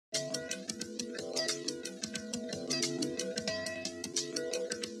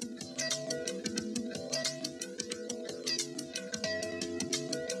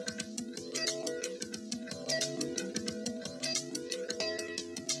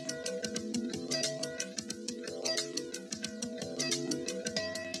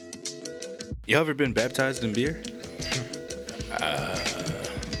You ever been baptized in beer?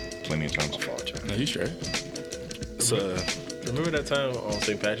 Plenty of times. No, you sure? So, Remember that time on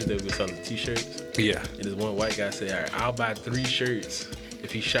St. Patrick's Day we were selling T-shirts? yeah. And this one white guy said, "All right, I'll buy 3 shirts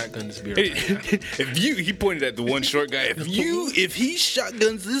if he shotgun this beer." Right now." He pointed at the one short guy. If he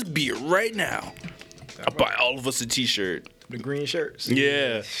shotguns this beer right now, I'll buy all of us a T-shirt. The green shirts.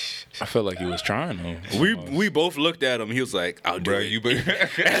 Yeah. I felt like he was trying though. We both looked at him. He was like, "I'll do Bro, it." you better,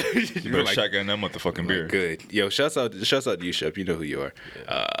 you better like, shotgun that motherfucking beer. Good. Yo, shouts out to you, Shep. You know who you are.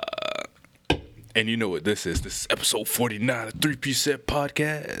 And you know what this is. This is episode 49 of 3P Set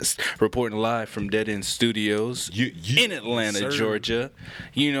Podcast. Reporting live from Dead End Studios in Atlanta, Georgia.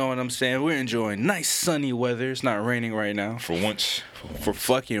 You know what I'm saying? We're enjoying nice sunny weather. It's not raining right now. For once. For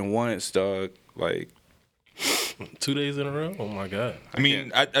fucking once, dog. Like, 2 days in a row. Oh my god. I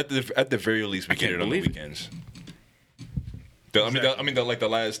mean, at the very least, we get it on the weekends. I mean,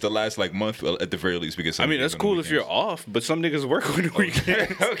 the last like month at the very least we get. I mean, that's cool if you're off, but some niggas work on the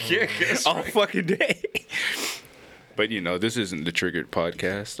weekends. Okay, all fucking day. But you know, this isn't the Triggered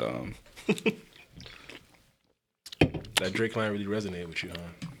podcast. That Drake line really resonated with you,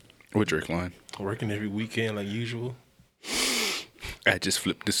 huh? What Drake line? Working every weekend like usual. I just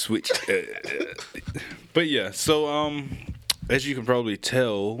flipped the switch. But yeah, so as you can probably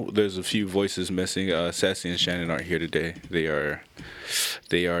tell, there's a few voices missing. Sassy and Shannon aren't here today. They are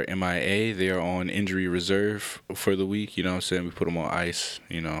MIA. They are on injury reserve for the week. You know what I'm saying? We put them on ice,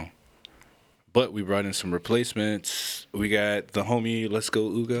 you know. But we brought in some replacements. We got the homie, Let's Go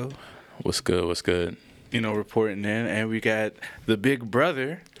Ugo. What's good? You know, reporting in. And we got the big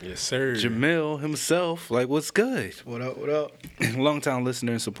brother. Yes, sir. Jamil himself. Like, what's good? What up? Long-time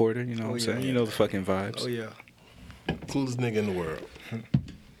listener and supporter, you know what I'm saying? Yeah. You know the fucking vibes. Oh, yeah. Coolest nigga in the world.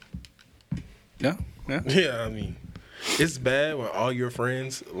 No? Yeah? Yeah, I mean, it's bad when all your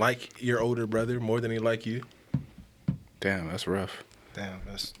friends like your older brother more than they like you. Damn, that's rough. Damn,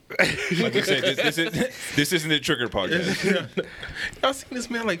 that's... Like we said, this isn't the Trigger podcast. Y'all seen this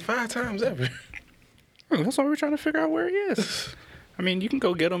man like 5 times ever. That's why we're trying to figure out where he is. I mean, you can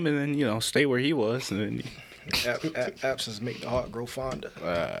go get him and then, you know, stay where he was. And then absence make the heart grow fonder.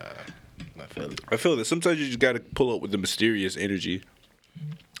 I feel that sometimes you just got to pull up with the mysterious energy.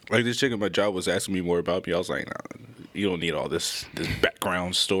 Like this chick at my job was asking me more about me. I was like, nah, you don't need all this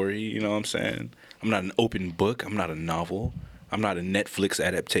background story. You know what I'm saying? I'm not an open book. I'm not a novel. I'm not a Netflix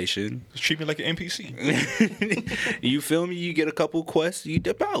adaptation. Just treat me like an NPC. You feel me? You get a couple quests, you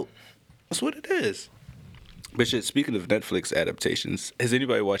dip out. That's what it is. But shit, speaking of Netflix adaptations, has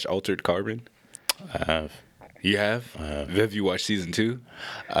anybody watched Altered Carbon? I have. You have? Have you watched season 2?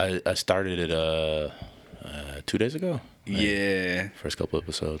 I started it 2 days ago. Yeah. First couple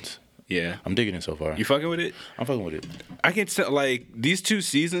episodes. Yeah. I'm digging it so far. You fucking with it? I'm fucking with it. I can tell, like, these 2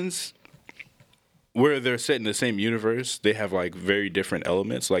 seasons where they're set in the same universe, they have like very different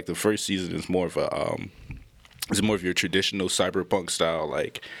elements. Like the first season is more of a it's more of your traditional cyberpunk style,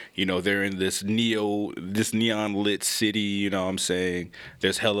 like, you know, they're in this neon lit city, you know what I'm saying?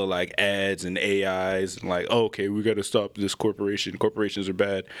 There's hella like ads and AIs and like, oh, okay, we got to stop this corporation. Corporations are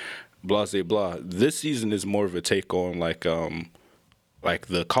bad, blah, blah, blah. This season is more of a take on like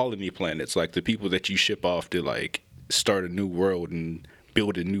the colony planets, like the people that you ship off to like start a new world and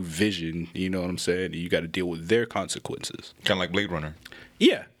build a new vision, you know what I'm saying? You got to deal with their consequences. Kind of like Blade Runner.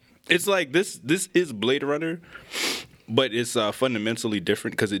 Yeah. It's like this is Blade Runner, but it's fundamentally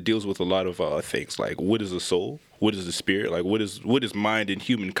different because it deals with a lot of things like what is a soul, what is a spirit, like what is mind and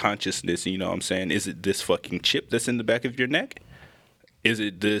human consciousness, you know what I'm saying? Is it this fucking chip that's in the back of your neck? Is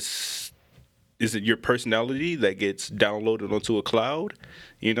it your personality that gets downloaded onto a cloud?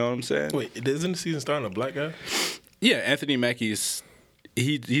 You know what I'm saying? Wait, isn't the season starting a black guy? Yeah, Anthony Mackie's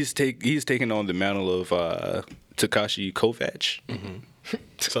he's taken on the mantle of Takashi Kovacs. Mm-hmm.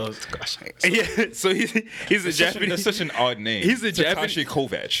 So yeah, so he's a Japanese. That's such an odd name. He's a Takashi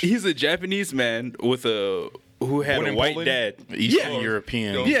Kovacs. He's a Japanese man who had Born a in white Poland? dad. Eastern Yeah.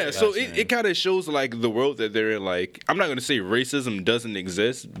 European. Yeah, so it kind of shows like the world that they're in. Like, I'm not gonna say racism doesn't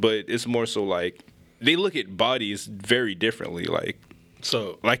exist, but it's more so like they look at bodies very differently. Like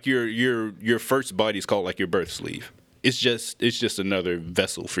your first body is called like your birth sleeve. It's just another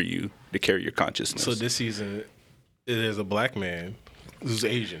vessel for you to carry your consciousness. So this season, there's a black man who's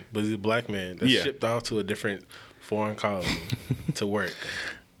Asian, but he's a black man that's shipped off to a different foreign colony to work.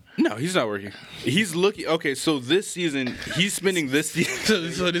 No, he's not working. He's looking. Okay, so this season he's spending this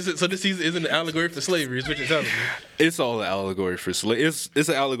season. So this season isn't an allegory for slavery. Is what you're telling me? It's all an allegory for it's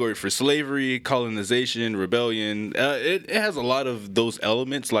an allegory for slavery, colonization, rebellion. It has a lot of those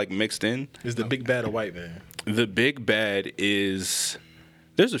elements like mixed in. Is the big bad a white man? The big bad is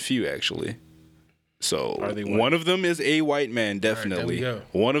there's a few actually. So Are they white? one of them is a white man, definitely. there we go.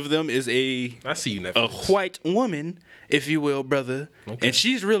 One of them is a I see you, Netflix. white woman, if you will, brother. Okay. And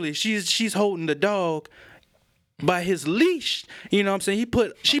she's holding the dog by his leash. You know what I'm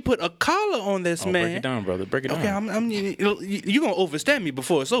saying? She put a collar on this man. Break it down, brother. Break it down. Okay, you gonna overstand me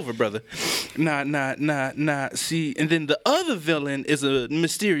before it's over, brother. Nah. See, and then the other villain is a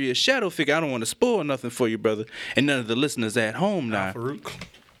mysterious shadow figure. I don't want to spoil nothing for you, brother, and none of the listeners at home now. Farouk.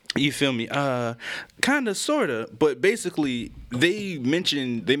 You feel me? Kinda, sorta, but basically, they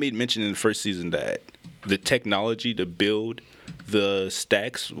made mention in the first season that the technology to build the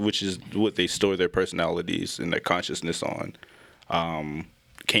stacks, which is what they store their personalities and their consciousness on,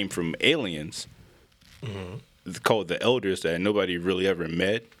 came from aliens called the Elders that nobody really ever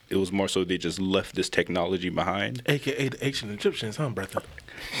met. It was more so they just left this technology behind. AKA the ancient Egyptians, huh, brother?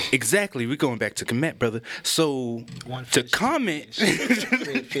 Exactly. We're going back to Kemet, brother. So, One to fish, comment...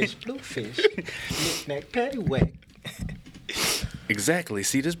 red fish, blue fish, knick-knack, paddywhack. Exactly.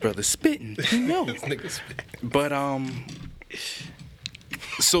 See, this brother spitting. You know. But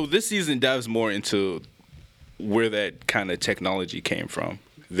so this season dives more into where that kind of technology came from.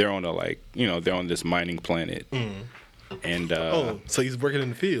 They're on they're on this mining planet. And so he's working in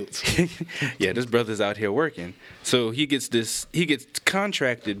the fields. yeah, this brother's out here working. So he gets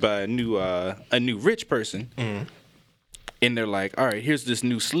contracted by a new rich person. And they're like, all right, here's this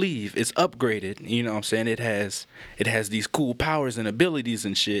new sleeve. It's upgraded. You know what I'm saying? It has these cool powers and abilities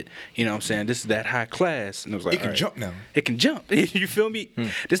and shit. You know what I'm saying? This is that high class. And I was like, It can jump now. It can jump. You feel me?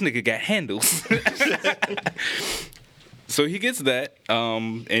 This nigga got handles. So he gets that,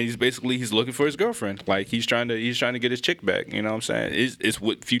 and he's looking for his girlfriend. Like he's trying to get his chick back. You know what I'm saying? It's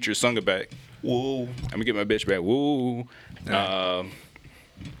what Future sung back. Whoa, let me get my bitch back. Whoa.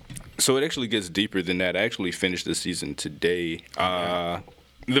 So it actually gets deeper than that. I actually finished the season today.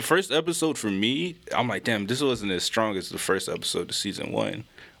 The first episode for me, I'm like, damn, this wasn't as strong as the first episode of season 1. It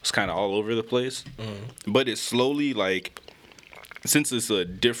was kind of all over the place. But it's slowly like, since it's a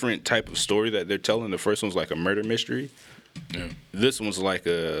different type of story that they're telling, the first one's like a murder mystery. Yeah. This one's like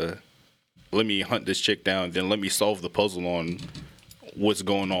let me hunt this chick down, then let me solve the puzzle on what's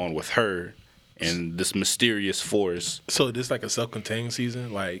going on with her and this mysterious force. So this like a self-contained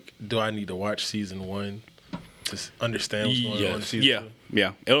season? Like, do I need to watch season 1 to understand what's going on in season 2?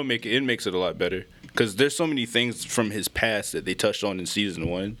 Yeah. It makes it a lot better because there's so many things from his past that they touched on in season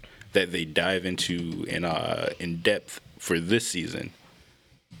 1 that they dive into in depth for this season.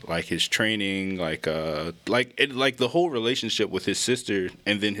 Like his training, like the whole relationship with his sister,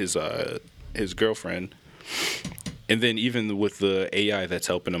 and then his girlfriend, and then even with the AI that's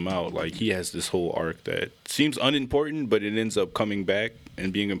helping him out. Like he has this whole arc that seems unimportant, but it ends up coming back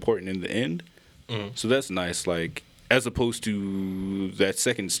and being important in the end. So that's nice. Like as opposed to that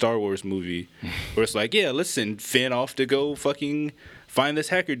second Star Wars movie, where it's like, yeah, let's send Finn off to go fucking find this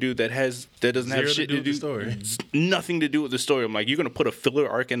hacker dude that doesn't have shit to do with the story. Nothing to do with the story. I'm like, you're gonna put a filler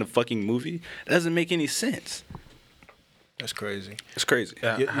arc in a fucking movie? That doesn't make any sense. That's crazy. It's crazy.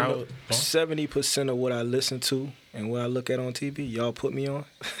 Yeah, you know, 70% of what I listen to and what I look at on TV, y'all put me on.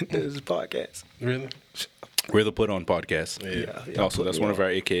 This is a podcast. Really? We're the Put On Podcast. Yeah. Also, that's one of our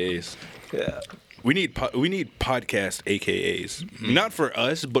AKAs. Yeah. We need podcast AKAs, not for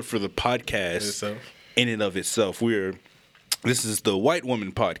us, but for the podcast in and of itself. This is the White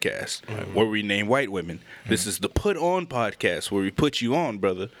Woman Podcast, where we name white women. This is the Put On Podcast, where we put you on,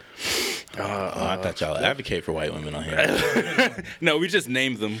 brother. I thought y'all advocate for white women on here. No, we just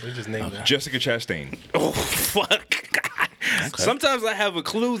named them. Jessica Chastain. Oh, fuck. Okay. Sometimes I have a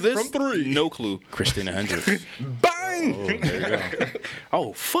clue. This from 3. No clue. Christina Hendricks. Bang! Oh, there you go.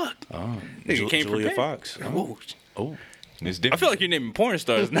 Oh, fuck. Oh, Julia Fox. Oh. It's I feel like you're naming porn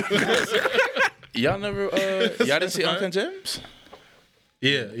stars now. Y'all never, y'all didn't see Uncut Gems?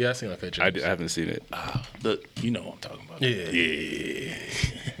 Yeah, I seen Uncut Gems. I haven't seen it. You know what I'm talking about. Yeah.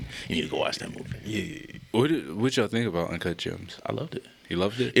 You need to go watch that movie. Yeah. What y'all think about Uncut Gems? I loved it. You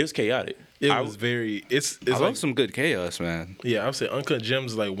loved it? It was chaotic. It was very. It's I like love some good chaos, man. Yeah, I would say Uncut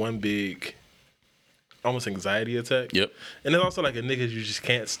Gems is like one big, almost anxiety attack. Yep. And it's also like a nigga you just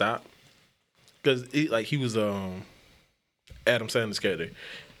can't stop, because he was Adam Sandler's character.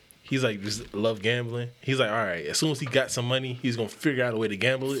 He's like just love gambling. He's like, all right, as soon as he got some money, he's gonna figure out a way to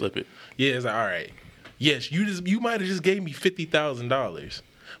gamble it. Flip it. Yeah, it's like, all right, yes, you might have just gave me $50,000,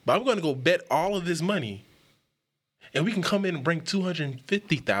 but I'm gonna go bet all of this money, and we can come in and bring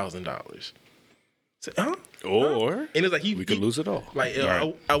 $250,000. So, huh? Or And it's like we could lose it all. Like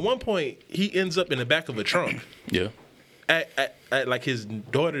at one point, he ends up in the back of a trunk Yeah. at like his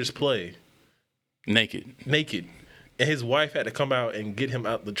daughter's play, Naked. naked, and his wife had to come out and get him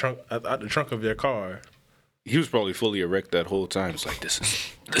out the trunk of their car. He was probably fully erect that whole time. It's like, this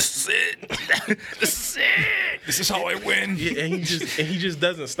is it. This is it. This is how I win. Yeah, and he just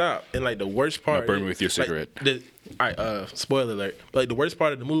doesn't stop. And like the worst part, Now burn me with your cigarette. All right, spoiler alert. But like the worst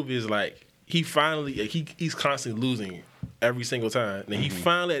part of the movie is like he finally he's constantly losing every single time. And he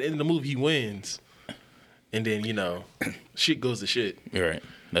finally at the end of the movie he wins, and then shit goes to shit. You're right.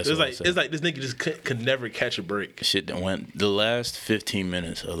 That's It's what like this nigga just could never catch a break. shit that went. The last 15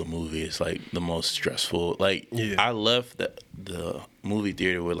 minutes of the movie is like the most stressful. Like I left the movie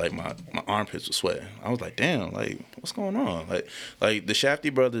theater with like my armpits were sweating. I was like, damn, like what's going on? Like the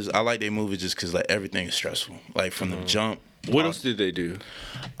Shafty brothers, I like their movies just because like everything is stressful. Like from the jump. What else did they do?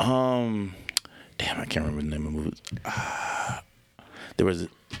 Damn, I can't remember the name of the movie. There was,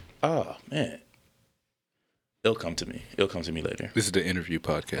 man. It'll come to me. It'll come to me later. This is the interview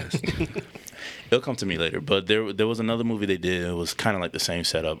podcast. It'll come to me later. But there was another movie they did. It was kind of like the same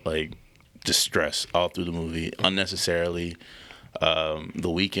setup, like just stress all through the movie unnecessarily. The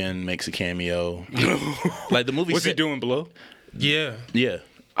Weeknd makes a cameo. Like the movie. What's he doing below? Yeah. Yeah.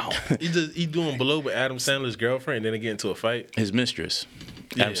 He doing below with Adam Sandler's girlfriend, and then they get into a fight. His mistress.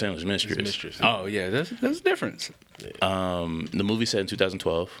 Adam Sandler's mistress. His mistress. Oh yeah, that's a difference. The movie set in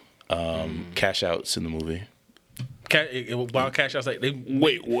 2012. Cash Out's in the movie. While Cash Out's like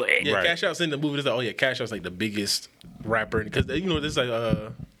Wait. Yeah, Right. Cash Out's in the movie. It's like, Cash Out's like the biggest rapper because this is like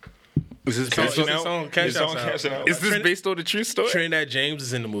Is this song- based it's on, a song Cash Out's out. Cashing Out. is this based on a true story? Trinidad James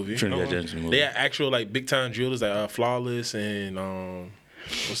is in the movie. Trinidad James in the movie. They had actual like big time drillers like Flawless and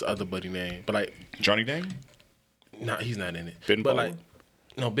what's the other buddy name? But like Johnny Dang? nah, he's not in it. Ben but Baller? like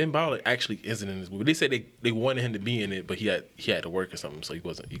no, Ben Baller actually isn't in this movie. They said they wanted him to be in it, but he had to work or something, so he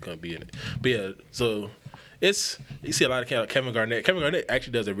couldn't be in it. But yeah, so you see a lot of Kevin Garnett. Kevin Garnett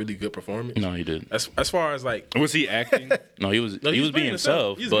actually does a really good performance. No, he did. As far as like Was he acting? No, he was no, being playing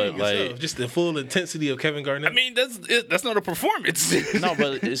himself, He was but being like himself. Just the full intensity of Kevin Garnett. I mean, that's not a performance. no,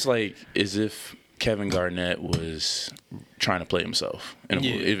 but it's like as if Kevin Garnett was trying to play himself, in a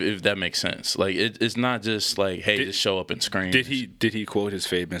movie, if that makes sense. Like it's not just like, hey, just show up and scream. Did he quote his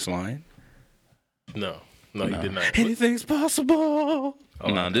famous line? No, he did not. Anything's possible.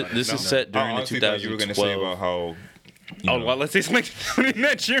 No, this is set during the honestly thought you were going to say about 2012. how. Oh, well, let's say like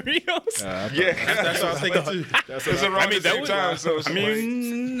Nigerians. Yeah, That's what I was thinking too. it's around the same time. So it's I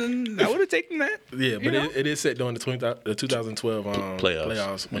mean, I would have taken that. Yeah, but it is set during the 2012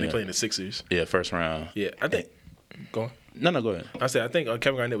 playoffs when they playing the Sixers. Yeah, first round. Yeah, I think. Go on. No, go ahead. I think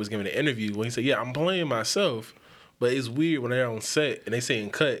Kevin Garnett was giving an interview when he said, "Yeah, I'm playing myself, but it's weird when they're on set and they saying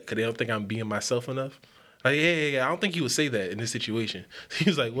cut because they don't think I'm being myself enough." Like, yeah, I don't think he would say that in this situation. He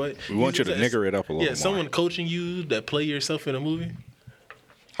was like, "What? We want you to nigger it up a little more." Yeah, someone coaching you that play yourself in a movie.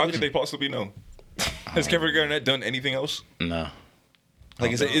 How could they possibly know? Has Kevin Garnett done anything else? No.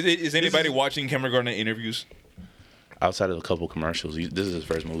 Like, is anybody watching Kevin Garnett interviews? Outside of a couple commercials, this is his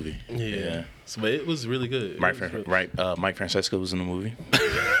first movie. Yeah. So, but it was really good. Mike Francesco was in the movie.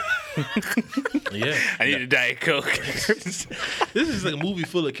 Yeah. I need a Diet Coke. This is like a movie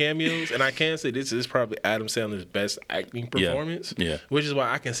full of cameos, and I can say this is probably Adam Sandler's best acting performance. Yeah. Which is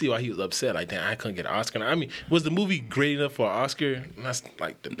why I can see why he was upset. Like, damn, I couldn't get an Oscar. I mean, was the movie great enough for an Oscar? That's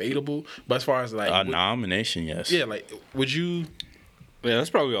like debatable. But as far as like A nomination, yes. yeah, like would you Yeah, that's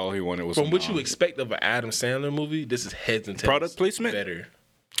probably all he wanted was from some what you nom. expect of an Adam Sandler movie, this is heads and tails Product placement? better.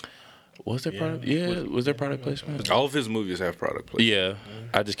 Was there product? Yeah, was there product placement? All of his movies have product placement. Yeah,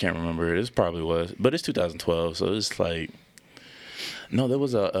 I just can't remember it. It probably was, but it's 2012, so it's like, no, there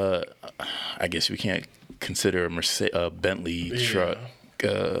was I guess we can't consider a Bentley truck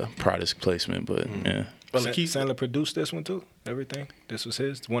product placement, but yeah. But like Sandler produced this one too. Everything. This was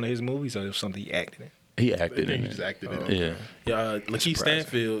one of his movies, or it was something he acted in. He acted he in just it. acted in it. Yeah, Yeah, Lakeith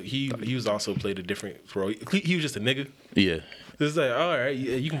Stanfield, he was also played a different role. He was just a nigga. yeah. It's like, all right,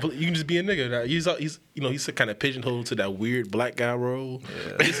 yeah, you can just be a nigga. Now. He's kind of pigeonholed to that weird black guy role.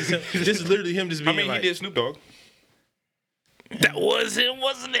 Yeah. This is literally him just being. I mean, like, he did Snoop Dogg. That was him,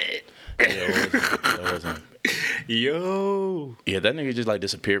 wasn't it? Yeah, it wasn't. Yo. Yeah, that nigga just like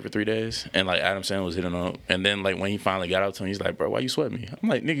disappeared for 3 days, and like Adam Sandler was hitting on, and then like when he finally got out to him, he's like, "Bro, why you sweat me?" I'm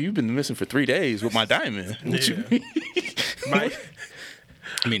like, "Nigga, you've been missing for 3 days with my diamond." What you mean?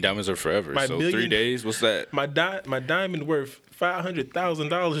 I mean, diamonds are forever. My So million- 3 days. What's that? my diamond worth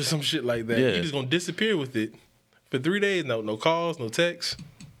 $500,000 or some shit like that. Yeah. He just gonna disappear with it for 3 days. No calls, no texts.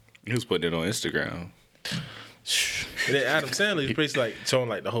 He was putting it on Instagram. And then Adam Sandler is basically like showing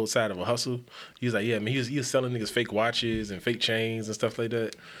like the whole side of a hustle. He's like, yeah, I mean, he was selling niggas fake watches and fake chains and stuff like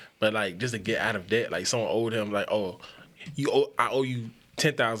that. But like just to get out of debt, like someone owed him like, oh, I owe you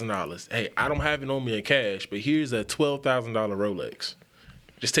 $10,000. Hey, I don't have it on me in cash, but here's a $12,000 Rolex.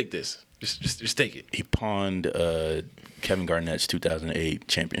 Just take this. Just take it. He pawned Kevin Garnett's 2008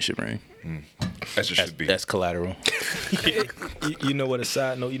 championship ring. As it should be. That's collateral. You know what? A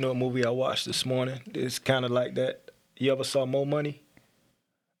side note. You know what movie I watched this morning? It's kind of like that. You ever saw Mo Money?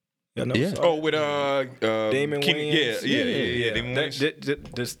 Y'all never saw Oh, it? with Damon Wayans. Yeah. Damon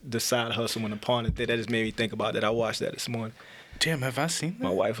Wayans. The side hustle when the pawn that just made me think about that. I watched that this morning. Damn, have I seen that? My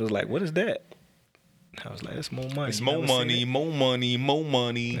wife was like, "What is that?" I was like, "That's Mo Money." It's You more never seen money, it? more money, more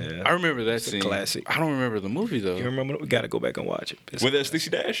money. Yeah. I remember that It's a scene. classic. I don't remember the movie though. You remember? We got to go back and watch it. It's- With that Stacey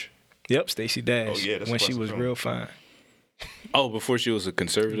Dash? Yep, Stacey Dash. Oh, yeah, that's a when she classic was film. real fine. Oh, before she was a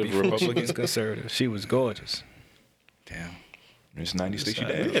conservative She was Republican. conservative. She was gorgeous. Damn. It's 90 Stacey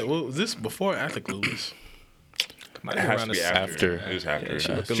Dash. Yeah, well, was this before or after Clueless? Might It be has around to be the- after. It was after. Yeah, she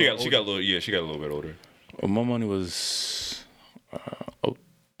she looked a got little a little she got a little bit older. Well, my money was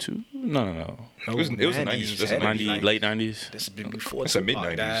 02? No. It was the 90s. That's a 90, 90s. late 90s. This has been before That's a Tupac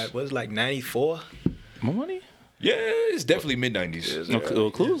mid-90s. died. Was it like 94? My money? Yeah, it's definitely mid 90s. No, well,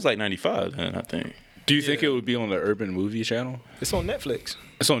 Clue was like 95 then, I think. Do you think it would be on the Urban Movie Channel? It's on Netflix.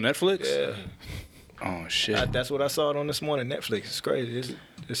 It's on Netflix. Yeah, Oh shit. that's what I saw it on this morning. Netflix. It's crazy.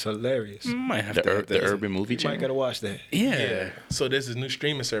 It's hilarious. Might have The, to. the Urban Movie You might Channel. gotta watch that. Yeah. So there's this new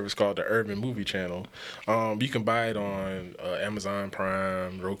streaming service called the Urban Movie Channel. You can buy it on Amazon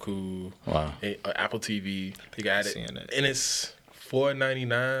Prime, Roku, Wow. Apple TV. You got it, Seeing that. and it's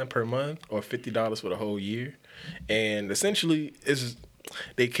 $4.99 per month or $50 for the whole year. And essentially,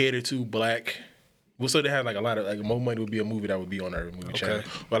 they cater to black. Well, so they have like a lot of like Mo Money would be a movie that would be on the Urban Movie Channel,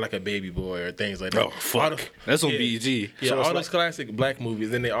 or like a Baby Boy or things like that. Oh fuck. That's on BET. Yeah, So it's all those classic black movies.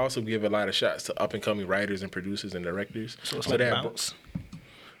 Then they also give a lot of shots to up and coming writers and producers and directors. So it's like they have- Bounce.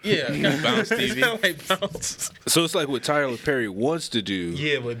 Yeah, Bounce TV. It's kinda like Bounce. So it's like what Tyler Perry wants to do.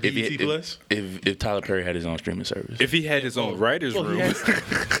 Yeah, but BET Plus. If Tyler Perry had his own streaming service. If he had his own writer's Well, he room.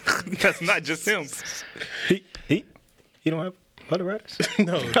 has- That's not just him. He don't have other writers.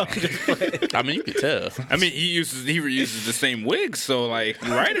 No, I mean, you could tell. I mean, he reuses the same wigs, so like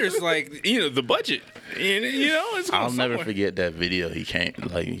writers, like the budget, it's. going I'll never somewhere. forget that video he came,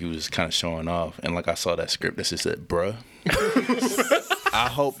 like he was kind of showing off. And like I saw that script that just said, bruh. I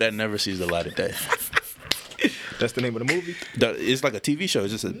hope that never sees the light of day. That's the name of the movie. It's like a TV show. It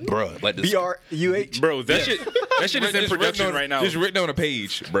just said, bruh. Like this, BRUH. Bro, that shit is in Just production written on- right now. Just written on a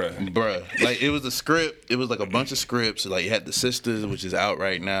page, bruh. bruh. Like it was a script. It was like a bunch of scripts. Like you had The Sisters, which is out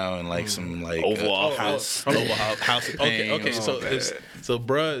right now, and like some like Oval Office. Oval House of Pain. okay. So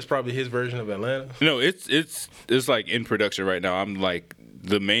Bruh is probably his version of Atlanta. No, it's like in production right now. I'm like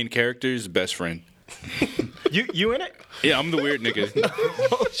the main character's best friend. You in it? Yeah, I'm the weird nigga.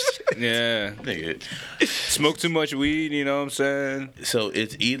 Yeah, Nigga. smoke too much weed. You know what I'm saying? So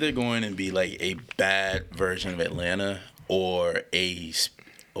it's either going to be like a bad version of Atlanta or a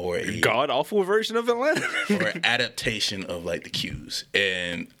God awful version of Atlanta. or an adaptation of like the Q's,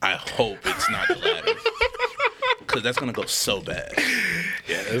 and I hope it's not the latter because that's gonna go so bad.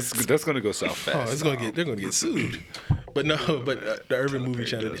 Yeah, that's gonna go south fast. They're gonna get sued. But no, the Urban Movie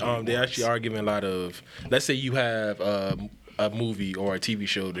Channel, they actually are giving a lot of. Let's say you have a movie or a TV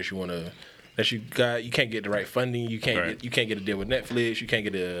show that you can't get the right funding. You can't get a deal with Netflix. You can't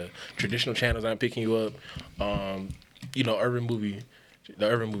get the traditional channels aren't picking you up. The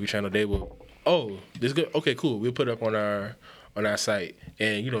Urban Movie Channel, they will. Oh, this good. Okay, cool. We'll put it up on our site,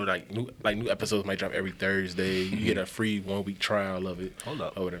 and new episodes might drop every Thursday. You get a free 1 week trial of it. Hold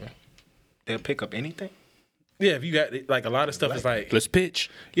up. or whatever. They'll pick up anything. Yeah, if you got like a lot of stuff is like Let's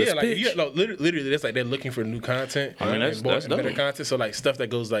pitch. yeah, Let's like pitch. literally that's like they're looking for new content. I mean, that's and better dope. content. So like stuff that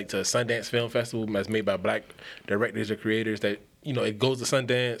goes like to Sundance Film Festival that's made by black directors or creators that it goes to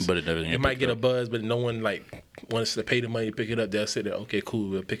Sundance, But it doesn't get It might picked get a up. buzz, but no one like wants to pay the money to pick it up. They'll sit there, okay, cool,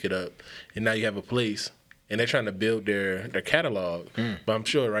 we'll pick it up, and now you have a place. And they're trying to build their catalog, but I'm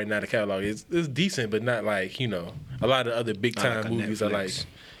sure right now the catalog is decent, but not like a lot of other big time like a movies are like, Netflix.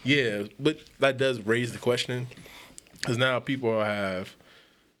 yeah. But that does raise the question, because now people are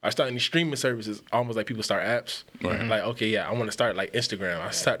starting these streaming services almost like people start apps. Right. Like, okay, yeah, I want to start like Instagram.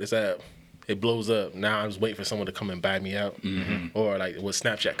 I start this app, it blows up. Now I'm just waiting for someone to come and buy me out, or like what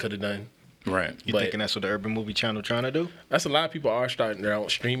Snapchat could have done. Right. You But- thinking that's what the Urban Movie Channel trying to do? That's a lot of people are starting their own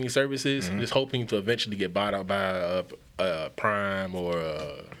streaming services, just hoping to eventually get bought out by a Prime or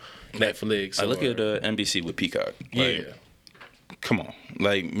Netflix. I look or- at NBC with Peacock. yeah. Like, come on,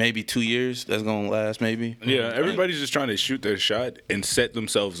 like maybe 2 years. That's gonna last. Maybe. Yeah, everybody's just trying to shoot their shot and set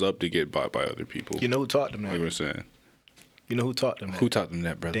themselves up to get bought by other people. You know who taught them like that? we're saying. You know who taught them that? Who taught them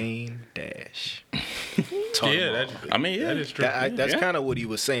that, brother? Dame Dash. Yeah, that is true. That's kind of what he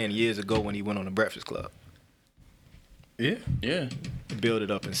was saying years ago when he went on the Breakfast Club. Yeah. Build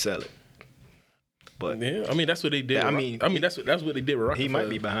it up and sell it. But Yeah, I mean that's what they did. That's what they did with Rockefeller. he might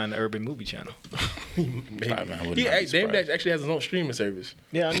be behind the Urban Movie Channel. Dame Dash actually has his own streaming service.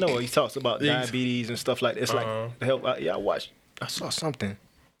 Yeah, I know. He talks about diabetes and stuff like that. It's Uh-huh. like, help. I saw something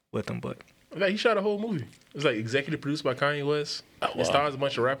with him, but Like he shot a whole movie. It's like executive produced by Kanye West. It stars a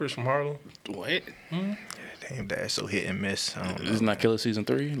bunch of rappers from Harlem. What? Damn Dash so hit and miss. I don't know. This is not Killer season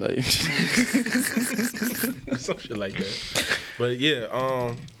 3. Like, Some shit like that. But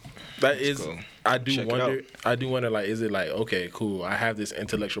yeah, that is. cool. I do Check it wonder. out. I do wonder. Like, is it like okay, cool? I have this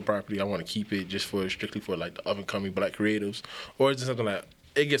intellectual property. I want to keep it just for strictly for like the up and coming black creatives, or is it something like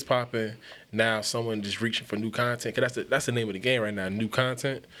it gets popping now? Someone just reaching for new content. Cause that's the name of the game right now. New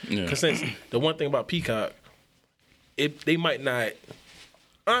content. Yeah. Cause since the one thing about Peacock, they might not.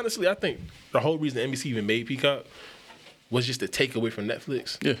 Honestly, I think the whole reason NBC even made Peacock was just to take away from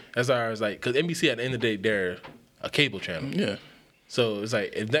Netflix. Yeah. As far as like, because NBC at the end of the day, they're a cable channel. yeah. So it's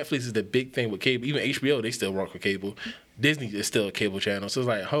like, if Netflix is the big thing with cable, even HBO, they still work with cable. Disney is still a cable channel. So it's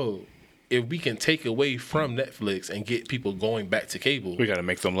like, if we can take away from Netflix and get people going back to cable. We got to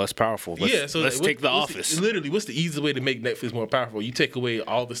make them less powerful. Let's take The Office. Literally, what's the easiest way to make Netflix more powerful? You take away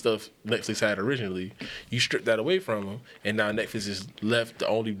all the stuff Netflix had originally, you strip that away from them, and now Netflix is left to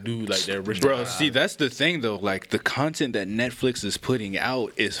only do like their original. Bro, see, that's the thing though. Like the content that Netflix is putting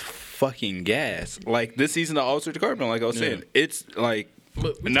out is fucking gas. Like this season of Altered Carbon, like I was saying, it's like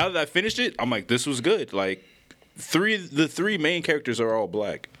now that I finished it, I'm like, this was good. Like the three main characters are all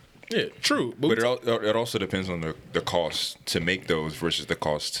black. Yeah, true. But it also depends on the cost to make those versus the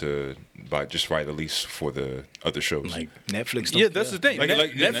cost to buy the lease for the other shows. Like, Netflix. Yeah, that's the thing. Like-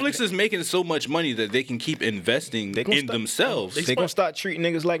 Netflix is making so much money that they can keep investing They gonna in stop- themselves. They're going to start treating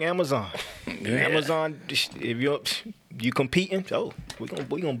niggas like Amazon. Amazon, if you competing,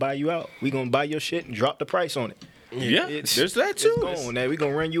 we gonna buy you out. We going to buy your shit and drop the price on it. Yeah, It's- there's that too. It's gone. Now we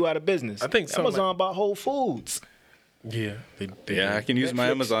going to run you out of business. I think something Amazon bought Whole Foods. Yeah, Yeah, I can use my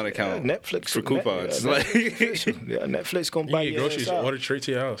Netflix, Amazon account Netflix for coupons. Netflix going to buy You you get groceries, out. order straight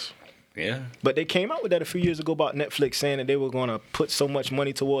to your house. Yeah. But they came out with that a few years ago about Netflix saying that they were going to put so much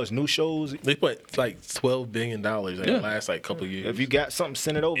money towards new shows. They put like $12 billion in the last like couple of years. If you got something,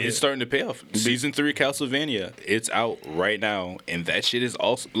 send it over. It's starting to pay off. Season 3 Castlevania, it's out right now, and that shit is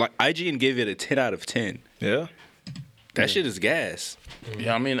also like IGN gave it a 10 out of 10. Yeah. That shit is gas.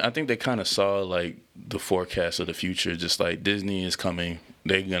 yeah, I mean, I think they kind of saw like the forecast of the future. Just like Disney is coming,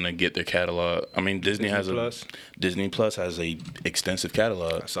 they're gonna get their catalog. I mean, Disney Plus has a extensive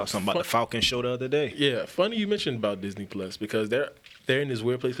catalog. I saw something about the Falcon show the other day. Yeah, funny you mentioned about Disney Plus because they're in this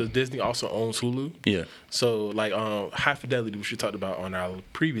weird place because Disney also owns Hulu. Yeah, So like High Fidelity, which we talked about on our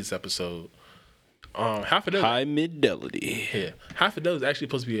previous episode. High Fidelity. High Fidelity. Yeah, High Fidelity is actually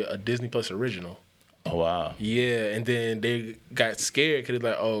supposed to be a Disney Plus original. oh wow, Yeah, and then they got scared because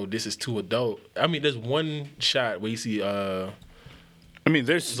they're like, "Oh, this is too adult." I mean, there's one shot where you see I mean,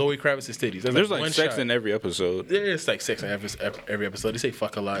 there's Zoe Kravitz's titties. like one sex shot. in every episode. There's like sex in every episode. They say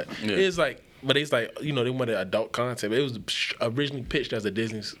fuck a lot. Yeah. It's like, but it's like, they wanted adult content. But it was originally pitched as a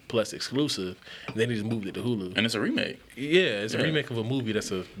Disney Plus exclusive, and then they just moved it to Hulu. and it's a remake. Yeah, it's a remake of a movie that's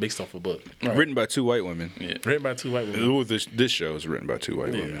based off a book. Written by 2 white women. Yeah. Written by 2 white women. Ooh, this show is written by 2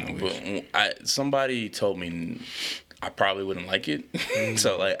 white women. But somebody told me I probably wouldn't like it,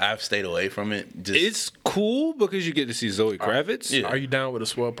 so like I've stayed away from it. Just It's cool because you get to see Zoe Kravitz. yeah. Are you down with the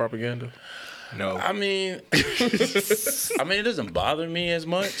swirl propaganda? No. I mean, it doesn't bother me as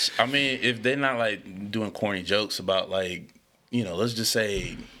much. I mean, if they're not like doing corny jokes about like, let's just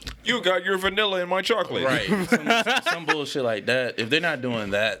say, You got your vanilla in my chocolate. right, some bullshit like that. If they're not doing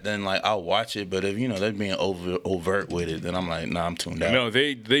that, then like I'll watch it. But if they're being overt with it, then I'm like, nah, I'm tuned out. No,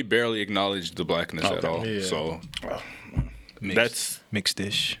 they barely acknowledge the blackness at Okay. all. Yeah. So Mixed, that's mixed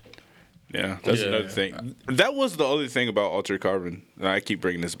dish. yeah, that's Yeah. another thing. That was the other thing about Altered Carbon. And I keep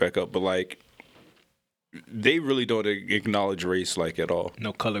bringing this back up, but like they really don't acknowledge race like at all.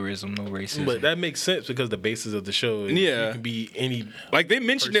 No colorism, no racism. But that makes sense because the basis of the show is Yeah. you can be any. Like they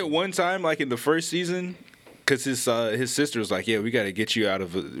mentioned it one time, like in the first season, because his sister was like, "Yeah, we got to get you out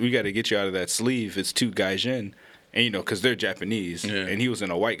of that sleeve. It's too gaijin," and because they're Japanese, Yeah. and he was in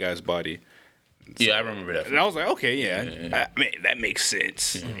a white guy's body. Yeah, I remember that. And I was like, okay, yeah. I mean, that makes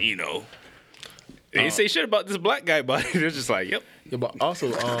sense, They didn't say shit about this black guy body. They're just like, yep. Yeah, but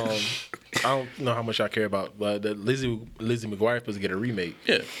also, don't know how much I care about, but the Lizzie McGuire supposed to get a remake.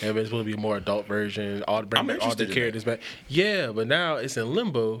 Yeah. And it's supposed to be a more adult version. Bring back all the characters back. Yeah, but now it's in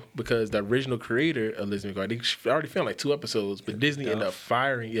limbo because the original creator of Lizzie McGuire, they already filmed like 2 episodes, but Disney ended up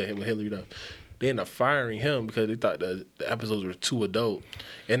firing. Yeah, with Hilary Duff. They ended up firing him because they thought the episodes were too adult.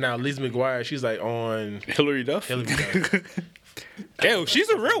 And now Lizzie McGuire, she's like on Hilary Duff. Damn, she's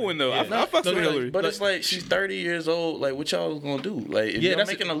a real one though. I fucks with Hillary. But it's like she's 30 years old. Like, what y'all gonna do? Like, if y'all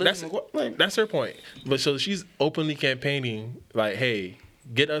making a Lizzie McGuire, like, that's her point. But so she's openly campaigning, like, hey,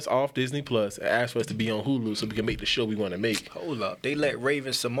 get us off Disney Plus and ask for us to be on Hulu so we can make the show we want to make. Hold up, they let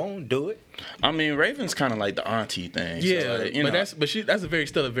Raven Simone do it. I mean, Raven's kind of like the auntie thing. Yeah, so like, but that's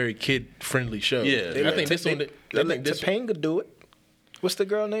still a very kid friendly show. Yeah, I think this one. They let Topanga do it. What's the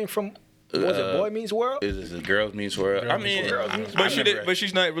girl name from? Was it Boy Meets World? Is it Girls Meets World? But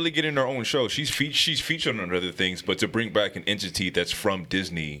she's not really getting her own show. She's featured on other things, but to bring back an entity that's from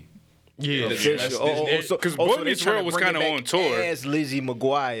Disney. Yeah, because Boy Meets World was kind of on tour as Lizzie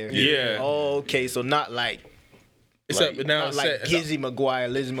McGuire. Yeah. Oh, okay, so not like. Except now not like Gizzy McGuire,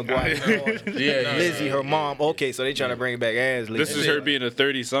 Lizzie McGuire. Lizzie, her mom. Okay, so they trying to bring it back as Lizzie. This is her being a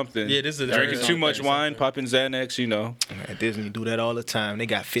 30-something. Yeah, this is drinking too much wine, popping Xanax, you know. Man, Disney do that all the time. They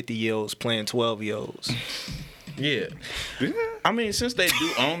got 50-year-olds playing 12-year-olds. Yeah. I mean, since they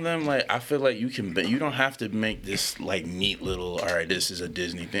do own them, like, I feel like you don't have to make this like neat little, all right, this is a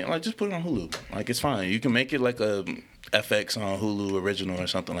Disney thing. Like, just put it on Hulu. Like, it's fine. You can make it like a FX on Hulu original or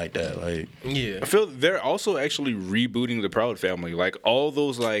something like that. Like, yeah. I feel they're also actually rebooting the Proud Family. Like all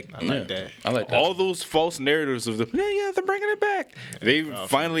those I like that. All those false narratives of they're bringing it back. They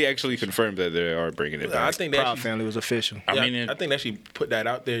finally actually confirmed that they are bringing it back. I think Proud Family was official. I think they actually put that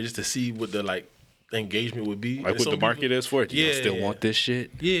out there just to see what the engagement would be. Like what the market is for it. You still want this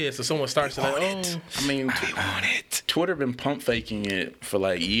shit? Yeah, so someone starts to I mean, I want it. Twitter been pump faking it for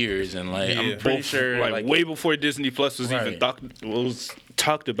like years, and like I'm pretty sure like way before Disney Plus was even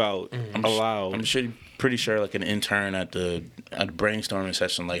talked about aloud. I'm pretty sure like an intern at the brainstorming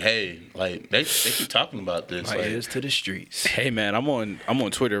session, like, hey, like they keep talking about this. Like, here's to the streets. Hey man, I'm on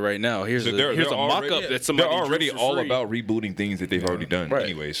Twitter right now. Here's a mock-up that somebody they're already drew for all free. about rebooting things that they've already done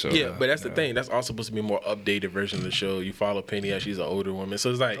anyway. So yeah, but that's the thing. That's also supposed to be a more updated version of the show. You follow Penny as she's an older woman, so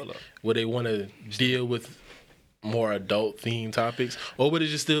it's like, would they want to deal with more adult themed topics, or would it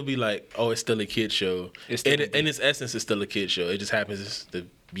just still be like, oh, it's still a kid show? In its essence, it's still a kid show. It just happens to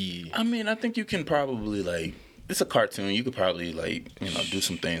be. I mean, I think you can probably like. It's a cartoon. You could probably do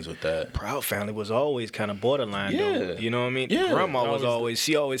some things with that. Proud Family was always kind of borderline, though. You know what I mean? Yeah. Grandma was always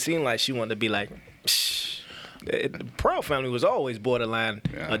seemed like she wanted to be like. The Proud Family was always borderline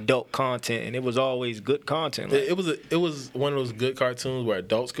adult content, and it was always good content. Like, it was one of those good cartoons where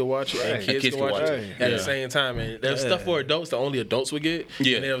adults could watch it and kids could watch it at the same time. And there was stuff for adults that only adults would get.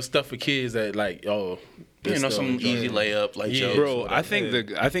 Yeah. And there was stuff for kids that some easy layup jokes. Bro, I think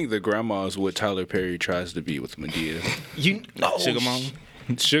the grandma is what Tyler Perry tries to be with Madea. Sugar Mama.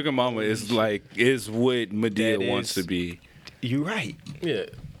 Sugar Mama is what Madea wants to be. You're right. Yeah.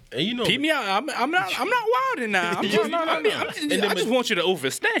 And keep me out. I'm not wilding now. I just want you to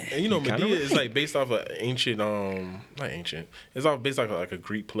overstand. And Medea is like based off an ancient, not ancient. It's all based off like a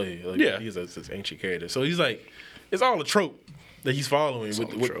Greek play. He's this ancient character. So he's like, it's all a trope that he's following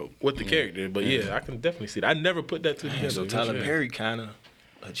with the character. But I can definitely see that. I never put that together. So Tyler Perry kind of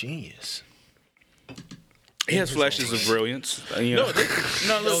a genius. He has flashes of brilliance. They talk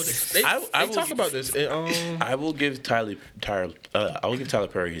about this. I will give Tyler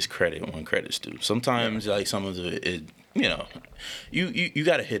Perry his credit when credit's due. Sometimes like some of it, you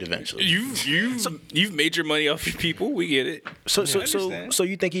got to hit eventually. You've made your money off of people. We get it. So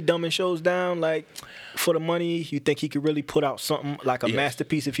you think he dumbing shows down like for the money? You think he could really put out something like a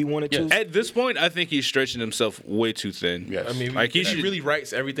masterpiece if he wanted to? At this point, I think he's stretching himself way too thin. Yes. I mean, he really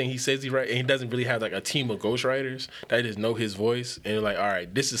writes everything he says he writes, and he doesn't really have like a team of ghostwriters that just know his voice and they're like, all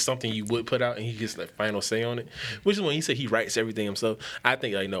right, this is something you would put out, and he gets like final say on it. Which is when he said he writes everything himself. I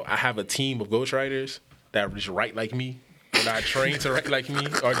think I have a team of ghostwriters that just write like me. Not trained to write like me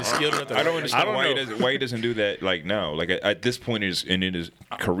or just skilled enough to I don't understand why he doesn't do that like now. Like at this point in his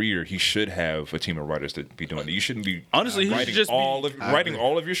career, he should have a team of writers that be doing it. You shouldn't be writing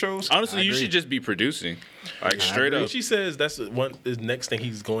all of your shows. Honestly, you should just be producing. Like straight up. She says that's the next thing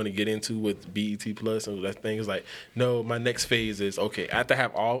he's going to get into with BET Plus, and that thing is like, no, my next phase is okay. I have to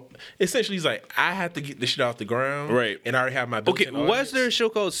have all. Essentially, he's like, I have to get this shit off the ground, right? And I already have my why is there a show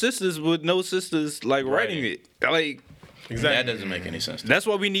called Sisters with no sisters writing it? Like. Exactly. That doesn't make any sense. That's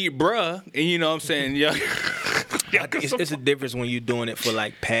why we need bruh. And you know what I'm saying? Yeah. It's a difference when you're doing it for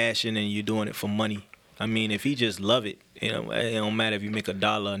like passion and you're doing it for money. I mean, if he just love it, it don't matter if you make $1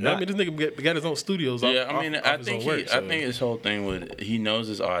 or not. I mean, this nigga got his own studios. Yeah, I mean, I think I think his whole thing with he knows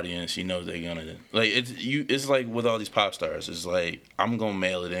his audience. He knows they're gonna like it's like with all these pop stars. It's like I'm gonna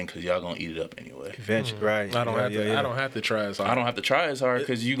mail it in because y'all gonna eat it up anyway. Eventually, right? I don't have to try as hard. I don't have to try as hard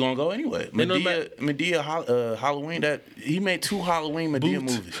because you gonna go anyway. Madea Halloween. That he made 2 Halloween Madea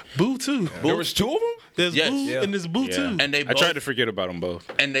movies. Boo too. There was 2 of them. There's Boo and there's Boo too. And I tried to forget about them both.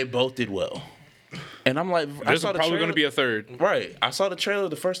 And they both did well. And I'm like, there's probably going to be a third. Right. I saw the trailer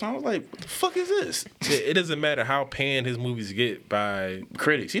the first time. I was like, what the fuck is this? It doesn't matter how panned his movies get by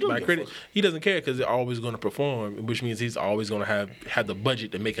critics. He doesn't care because they're always going to perform, which means he's always going to have the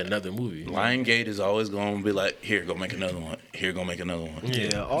budget to make another movie. Lionsgate is always going to be like, here, go make another one. Here, go make another one.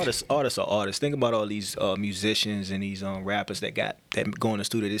 Yeah, artists are artists. Think about all these musicians and these rappers that go in the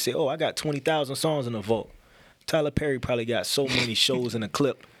studio. They say, oh, I got 20,000 songs in the vault. Tyler Perry probably got so many shows in a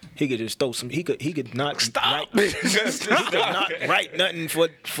clip. He could just throw some. He could not stop. He could not write nothing for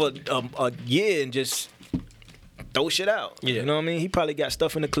a year and just throw shit out. Yeah. You know what I mean? He probably got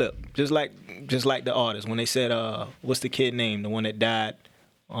stuff in the clip, just like the artist when they said, what's the kid name? The one that died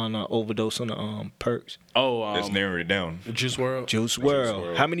on an overdose on the perks. Oh, let's narrow it down. Juice WRLD. Juice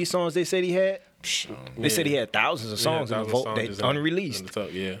WRLD. How many songs they said he had? They said he had thousands of songs in the vault that unreleased.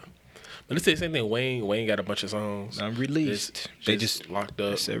 Yeah. But let's say the same thing. Wayne got a bunch of songs unreleased. They just locked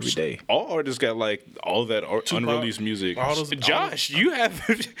up every day. All artists got like all that unreleased music. Josh,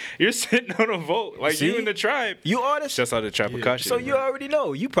 you're sitting on a vote like you in the tribe. You artists. Just out of Trapakashi. So you already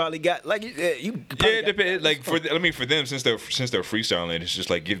know. You probably got like you. It depends. Like for them, since they're freestyling, it's just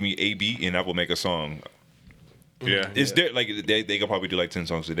like give me a beat and I will make a song. Yeah, it's there. Like they could probably do like 10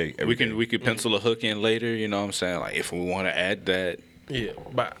 songs a day. We could pencil a hook in later. You know what I'm saying? Like if we want to add that. Yeah,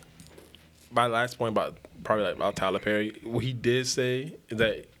 but my last point about Tyler Perry, what he did say is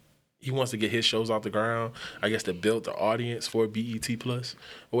that he wants to get his shows off the ground, I guess, to build the audience for BET Plus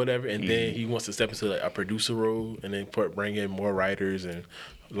or whatever, and then he wants to step into like a producer role and then bring in more writers and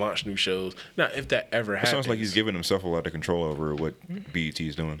launch new shows. Now, if that ever happens, it sounds like he's giving himself a lot of control over what BET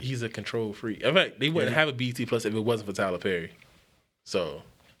is doing. He's a control freak. In fact, they wouldn't have a BET Plus if it wasn't for Tyler Perry. So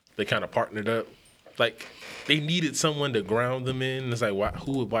they kind of partnered up. Like, they needed someone to ground them in. It's like,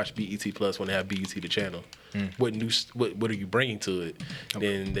 who would watch BET Plus when they have BET the channel? What are you bringing to it?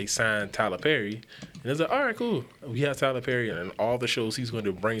 Then they signed Tyler Perry, and it's like, all right, cool. We have Tyler Perry and all the shows he's going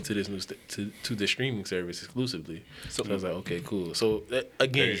to bring to this to the streaming service exclusively. So I was like, okay, cool. So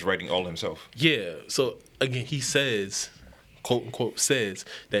again, he's writing all himself. Yeah. So again, he says, quote unquote, says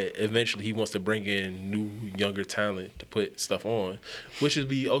that eventually he wants to bring in new, younger talent to put stuff on, which would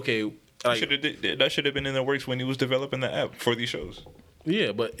be okay. That should have been in the works when he was developing the app for these shows.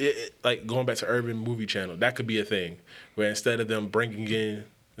 Yeah, but like going back to Urban Movie Channel, that could be a thing where instead of him bringing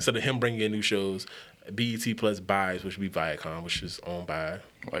in new shows, BET Plus buys, which would be Viacom, which is owned by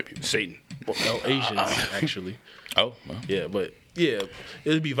white people, Satan, Asians actually. Oh, well. Yeah, but yeah, it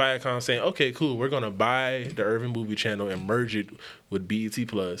would be Viacom saying, okay, cool, we're gonna buy the Urban Movie Channel and merge it with BET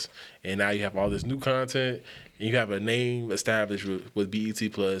Plus, and now you have all this new content. You have a name established with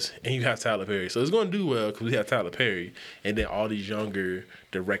BET Plus, and you have Tyler Perry. So it's going to do well because we have Tyler Perry, and then all these younger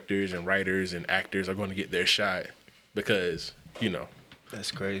directors and writers and actors are going to get their shot because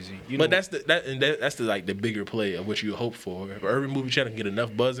that's crazy. But that's the bigger play of what you hope for. If Urban Movie Channel can get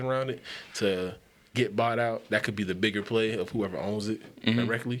enough buzz around it to get bought out, that could be the bigger play of whoever owns it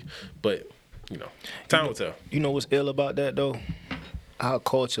directly. But time will tell. You know what's ill about that though? Our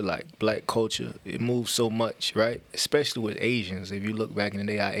culture, like black culture, it moves so much, right? Especially with Asians. If you look back in the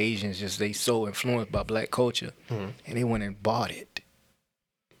day, our Asians they so influenced by black culture, and they went and bought it.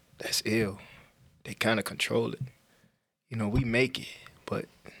 That's ill. They kind of control it. We make it, but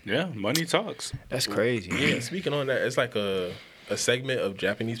yeah, money talks. That's crazy. Yeah. Speaking on that, it's like a segment of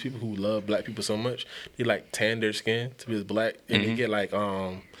Japanese people who love black people so much, they like tan their skin to be as black, and they get like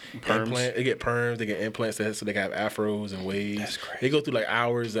perms. They get perms, they get implants so they can have afros and waves. That's crazy. They go through like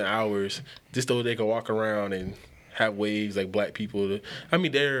hours and hours just so they can walk around and have waves like black people. I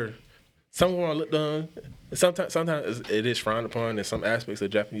mean, some want to look done. Sometimes it is frowned upon in some aspects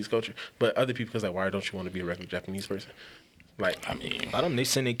of Japanese culture, but other people is like, why don't you want to be a regular Japanese person? Like, I mean, a lot of them, they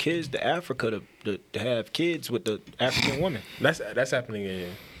sending kids to Africa to have kids with the African women. That's happening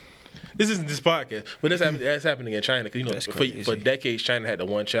in. This isn't this podcast, but that's happening in China. Because for decades, China had the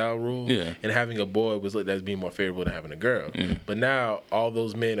one-child rule, and having a boy was looked at as being more favorable than having a girl. But now all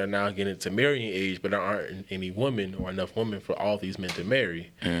those men are now getting to marrying age, but there aren't any women or enough women for all these men to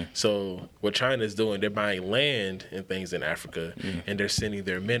marry. So what China is doing, they're buying land and things in Africa, and they're sending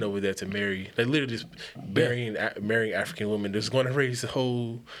their men over there to marry. They're literally just marrying African women. They're just going to raise the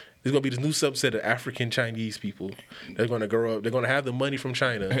whole There's gonna be this new subset of African Chinese people. They're gonna grow up. They're gonna have the money from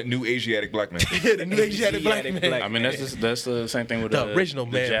China. New Asiatic black man. Yeah, the new Asiatic black man. I mean, that's the same thing with The original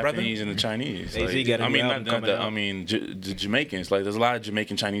man, Japanese brother. and the Chinese. AZ Like, got a I new mean, album coming out. the Jamaicans. Like, there's a lot of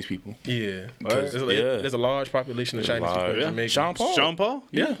Jamaican Chinese people. Yeah, Right. there's a large population of Chinese people. in Yeah. Jamaica. Sean Paul?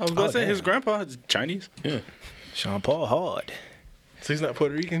 Yeah, I was going to say damn. his grandpa is Chinese. Yeah. Sean Paul hard. So he's not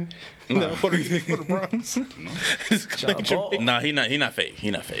Puerto Rican. He's not Puerto Rican for the Bronx. Sean Paul. Nah, he not fake.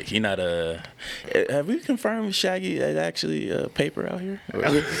 He not fake. He not Have we confirmed Shaggy is actually a paper out here?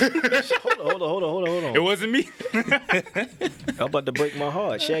 Hold on. It wasn't me. I'm about to break my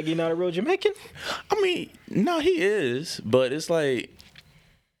heart. Shaggy not a real Jamaican? I mean, no, he is, but it's like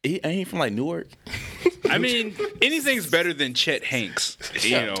ain't he from like Newark? I mean, anything's better than Chet Hanks.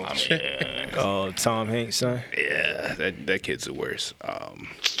 You know, Oh, Tom Hanks' son. yeah, that kid's the worst. A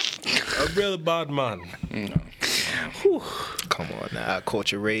real bad man. Come on now. Our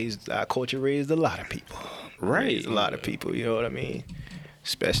culture raised a lot of people. Right. Raised a lot of people, you know what I mean?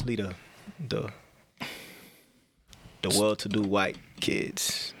 Especially the well-to-do white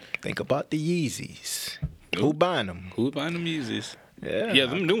kids. Think about the Yeezys. Who buying them? Who buying them Yeezys? Yeah.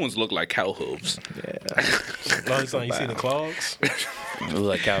 Them new ones look like cow hooves. Last time you seen the clogs? Look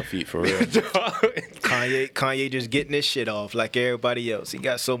like cow feet for real. Kanye just getting this shit off like everybody else. He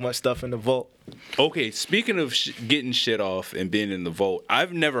got so much stuff in the vault. Okay, speaking of getting shit off and being in the vault,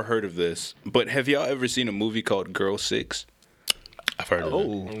 I've never heard of this, but have y'all ever seen a movie called Girl 6? I've heard of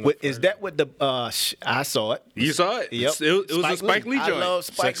it. Oh, is that what the? I saw it. You saw it? Yep. It was a Spike Lee joint. I love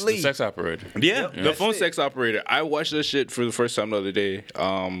Spike The Lee. sex operator. Yeah, the That's phone it. sex operator. I watched that shit for the first time the other day.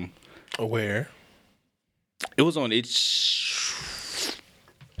 Where? It was on It's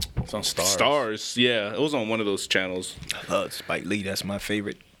on Stars. Yeah, it was on one of those channels. I love Spike Lee. That's my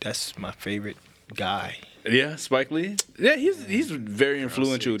favorite guy. Yeah, Spike Lee. Yeah, he's a very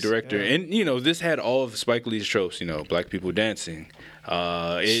influential director, and this had all of Spike Lee's tropes. Black people dancing.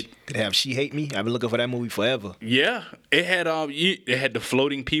 It Did it have She Hate Me? I've been looking for that movie forever. Yeah, it had the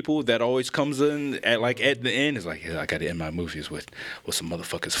floating people that always comes in at the end. It's like, yeah, I got to end my movies with some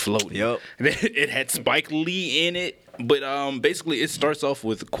motherfuckers floating. Yep. It had Spike Lee in it, but basically it starts off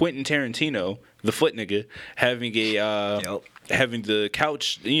with Quentin Tarantino, the foot nigga, having having the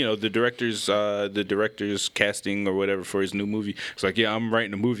couch, the director's casting or whatever for his new movie. It's like, yeah, I'm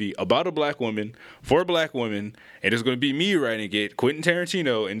writing a movie about a black woman for a black woman, and it's going to be me writing it, Quentin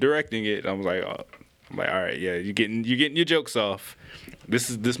Tarantino, and directing it. I'm like, all right, yeah, you're getting your jokes off.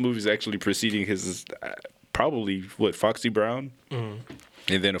 This movie's actually preceding his probably Foxy Brown, and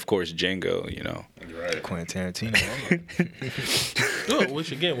then of course Django. Right. Quentin Tarantino.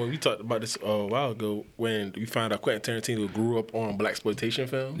 Which again, when we talked about this a while ago, when we found out Quentin Tarantino grew up on blaxploitation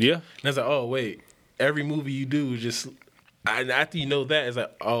films. Yeah, and it's like, oh wait, every movie you do is just. And after you know that, it's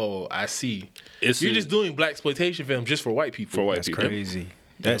like, oh, I see. You're just doing blaxploitation films just for white people. That's crazy.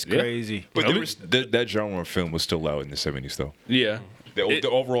 That's crazy. But that genre of film was still out in the 70s, though. Yeah. The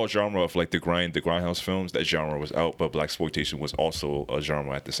overall genre of like the grindhouse films, that genre was out, but blaxploitation was also a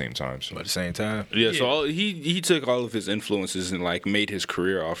genre at the same time. So. At the same time, yeah. So he took all of his influences and like made his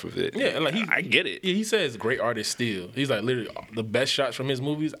career off of it. Yeah, like I get it. Yeah, he says great artist still. He's like literally the best shots from his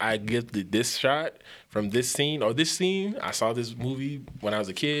movies. I get this shot from this scene or this scene. I saw this movie when I was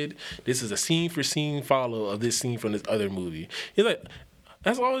a kid. This is a scene for scene follow of this scene from this other movie. He's like.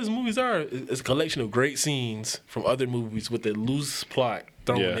 That's all his movies are. It's a collection of great scenes from other movies with a loose plot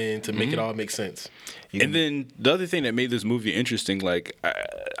thrown in to make it all make sense. And then the other thing that made this movie interesting, like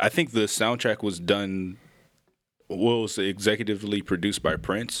I think the soundtrack was done, was executively produced by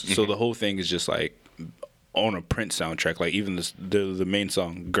Prince. So the whole thing is just like on a Prince soundtrack. Like even the main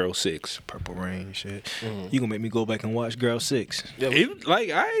song, Girl 6. Purple Rain shit. You gonna make me go back and watch Girl 6. Yeah,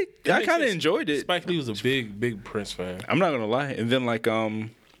 I kind of enjoyed it. Spike Lee was a big Prince fan. I'm not gonna lie. And then like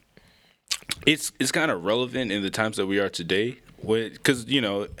it's kind of relevant in the times that we are today, because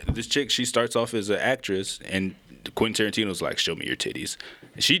this chick, she starts off as an actress, and Quentin Tarantino's like, show me your titties.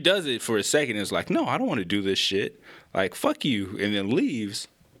 And she does it for a second, and is like, no, I don't want to do this shit. Like, fuck you, and then leaves.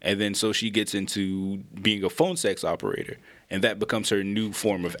 And then so she gets into being a phone sex operator, and that becomes her new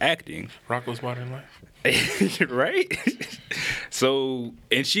form of acting. Rocko's Modern Life. Right? So,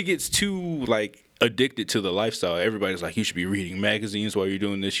 and she gets too like addicted to the lifestyle. Everybody's like, you should be reading magazines while you're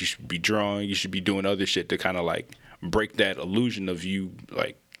doing this. You should be drawing. You should be doing other shit to kind of like break that illusion of you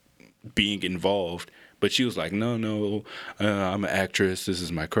like being involved. But she was like, no, I'm an actress. This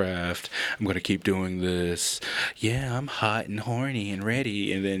is my craft. I'm going to keep doing this. Yeah, I'm hot and horny and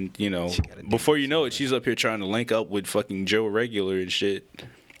ready. And then, before you know it, she's up here trying to link up with fucking Joe Regular and shit.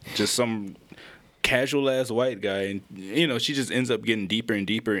 Just some casual ass white guy, and you know, she just ends up getting deeper and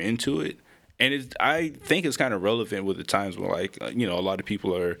deeper into it. And I think it's kind of relevant with the times where, like, you know, a lot of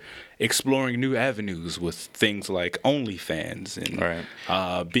people are exploring new avenues with things like OnlyFans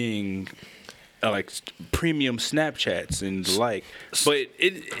and being like premium Snapchats and the like. But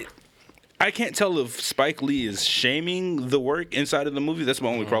I can't tell if Spike Lee is shaming the work inside of the movie. That's my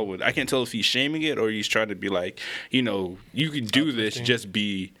only problem with it. I can't tell if he's shaming it or he's trying to be like, you know, you can do this, just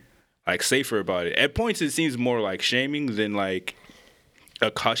be like safer about it. At points, it seems more like shaming than like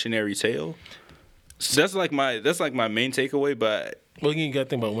a cautionary tale. So that's like my main takeaway. But well, you got to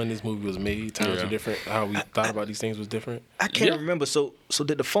think about when this movie was made. Times are different. How we thought about these things was different. I can't remember. So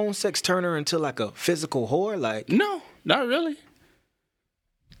did the phone sex turn her into like a physical whore? Like, no, not really.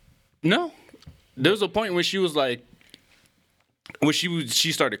 No, there was a point where she was like, when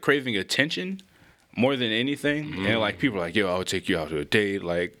she started craving attention more than anything, and like people were like, yo, I would take you out to a date.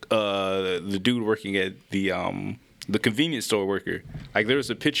 Like the dude working at the convenience store worker, like there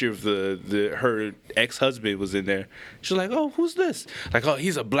was a picture of her ex-husband was in there. She's like, oh, who's this? Like, oh,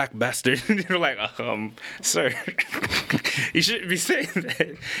 he's a black bastard. You're like, sir, you shouldn't be saying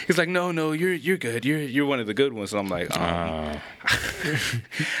that. He's like, no, you're good. You're one of the good ones. So I'm like,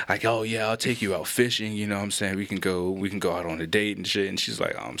 like, oh yeah, I'll take you out fishing. You know what I'm saying? We can go out on a date and shit. And she's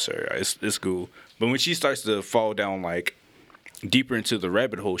like, oh, I'm sorry, it's cool. But when she starts to fall down like deeper into the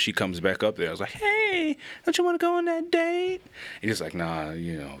rabbit hole, she comes back up there. I was like, hey, don't you want to go on that date? And he's like, nah,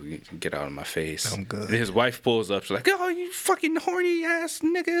 you know, get out of my face. I'm good. And his wife pulls up. She's like, oh, you fucking horny ass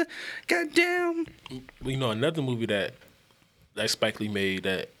nigga. Goddamn. You know, another movie that Spike Lee made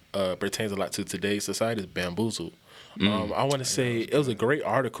that pertains a lot to today's society is Bamboozled. I want to say it was a great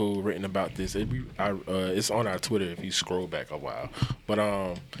article written about this. It's on our Twitter if you scroll back a while.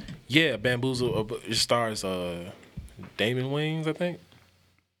 But yeah, Bamboozled it stars Damon Wayans, I think.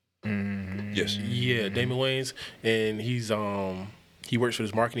 Yes. Yeah, Damon Wayans, and he works for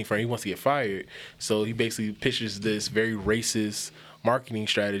this marketing firm. He wants to get fired, so he basically pitches this very racist marketing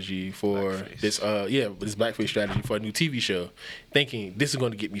strategy for this blackface strategy for a new TV show, thinking this is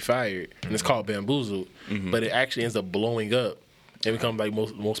going to get me fired, and it's called Bamboozled. But it actually ends up blowing up and become like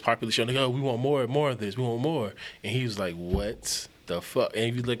most popular show. Like, oh, we want more of this, we want more. And he was like, what the fuck? And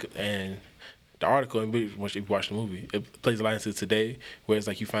if you look and the article, and once you watch the movie, it plays a lot into today, where it's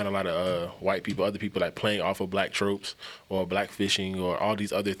like you find a lot of white people, other people like playing off of black tropes or black fishing or all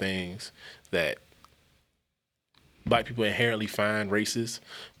these other things that black people inherently find racist,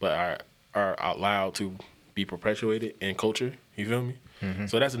 but are allowed to be perpetuated in culture. You feel me?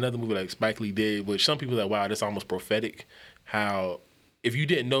 So that's another movie like Spike Lee did, which some people are like, wow, that's almost prophetic. How if you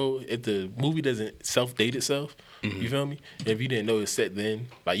didn't know, if the movie doesn't self-date itself, you feel me? If you didn't know it's set then,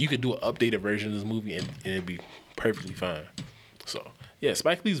 like you could do an updated version of this movie and it'd be perfectly fine. So yeah,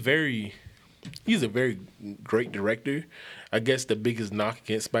 Spike Lee's he's a very great director. I guess the biggest knock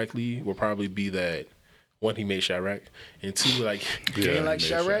against Spike Lee will probably be that one, he made Chirac, and two, like, you ain't like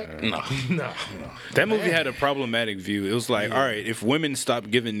Chirac? No. That movie had a problematic view. It was like, all right, if women stop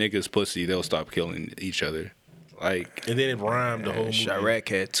giving niggas pussy, they'll stop killing each other. Like, and then it rhymed the whole movie. Chirac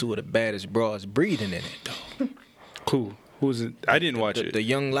had two of the baddest bras breathing in it, though. Cool. Who was it? I didn't watch it. The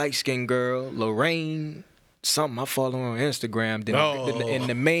young light-skinned girl, Lorraine, something I follow her on Instagram. And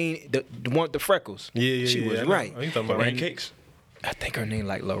the main, the one with the freckles. Yeah. She was right. You talking about Lorraine Cakes? I think her name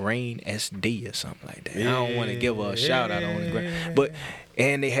like Lorraine SD or something like that. I don't want to give her a shout out on the ground, but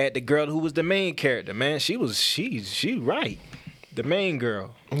and they had the girl who was the main character. Man, she right, the main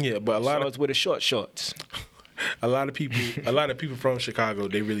girl. Yeah, but a lot of with the short shorts. A lot of people from Chicago,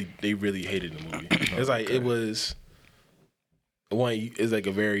 they really hated the movie. It's like it was one. It's like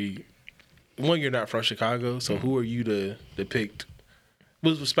a very one. You're not from Chicago, so who are you to depict?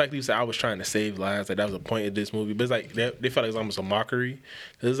 With respect, you said I was trying to save lives. Like that was the point of this movie. But it's like they felt like it was almost a mockery.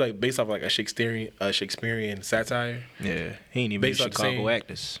 It was like based off like a Shakespearean satire. Yeah, he ain't even use Chicago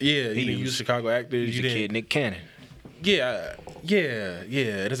actors. Yeah, he didn't use Chicago actors. You kid Nick Cannon. Yeah.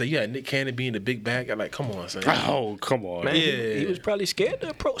 It's like, yeah, Nick Cannon being the big bad guy. Like, come on, son. Oh, come on. Man, he was probably scared to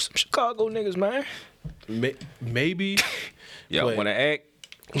approach some Chicago niggas, man. Maybe. Y'all want to act?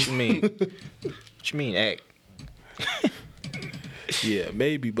 What you mean? What you mean act? Yeah,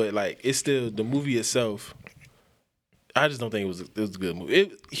 maybe, but like it's still the movie itself. I just don't think it was a good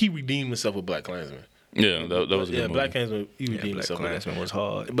movie. He redeemed himself with Black Klansman. Yeah, that was a good movie. Black Klansman. He redeemed himself. Black Klansman was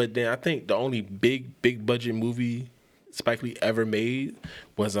hard. But then I think the only big budget movie Spike Lee ever made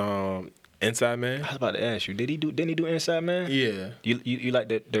was Inside Man. I was about to ask you, didn't he do Inside Man? Yeah. You like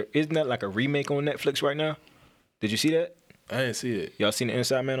the isn't that like a remake on Netflix right now? Did you see that? I didn't see it. Y'all seen the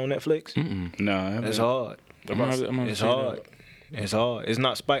Inside Man on Netflix? No, I haven't. It's hard. It's hard. It's hard. It's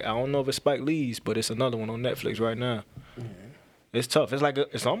not Spike. I don't know if it's Spike Lee's, but it's another one on Netflix right now. Mm-hmm. It's tough. It's like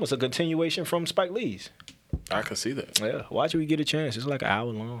it's almost a continuation from Spike Lee's. I can see that. Yeah, watch it when you get a chance. It's like an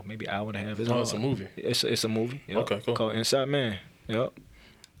hour long, maybe an hour and a half. It's a movie. It's a movie. Yep. Okay, cool. Called Inside Man. Yep.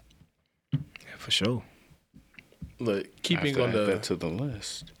 Yeah, for sure. Look, keeping on that to the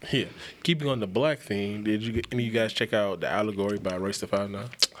list. Yeah, keeping on the black theme. Did you any of you guys check out The Allegory by Royce da 5'9"?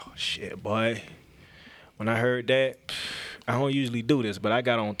 Oh shit, boy! When I heard that, I don't usually do this, but I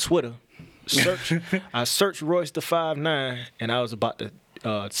got on Twitter. I searched Royce da 5'9", and I was about to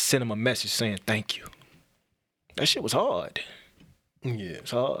send him a message saying thank you. That shit was hard. Yeah,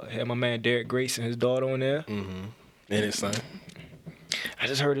 it's hard. Had my man Derek Grace and his daughter on there. Mm-hmm. And his son. I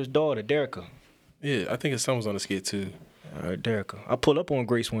just heard his daughter, Derica. Yeah, I think his son was on the skit too. Derica. I pulled up on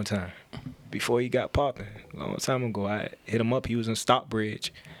Grace one time before he got popping. A long time ago, I hit him up. He was in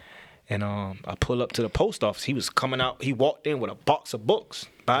Stockbridge. And I pull up to the post office. He was coming out. He walked in with a box of books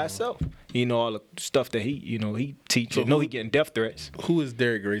by himself. You know, all the stuff that he teaches. So he getting death threats. Who is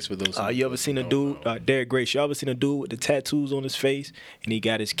Derek Grace for those? You ever seen a dude, Derek Grace? You ever seen a dude with the tattoos on his face? And he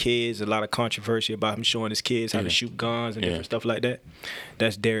got his kids. A lot of controversy about him showing his kids how to shoot guns and different stuff like that.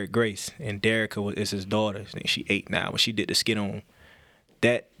 That's Derek Grace. And Derica is his daughter. I think she 8 now. When she did the skit on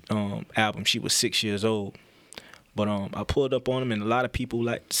that album, she was 6 years old. But I pulled up on him, and a lot of people,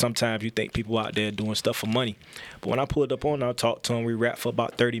 like, sometimes you think people out there doing stuff for money. But when I pulled up on him, I talked to him. We rapped for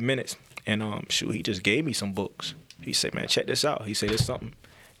about 30 minutes. And, he just gave me some books. He said, man, check this out. He said, it's something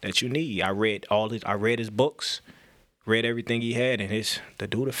that you need. I read his books, read everything he had, and the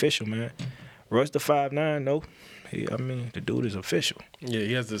dude official, man. Royce da 5'9", no. The dude is official. Yeah,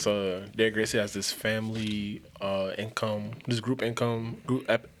 he has this, Derek Grace has this family group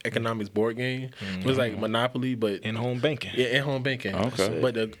economics board game. Mm-hmm. It was like Monopoly, but in-home banking. Yeah, in-home banking. Okay.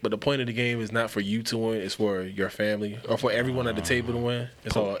 But the point of the game is not for you to win, it's for your family or for everyone at the table to win.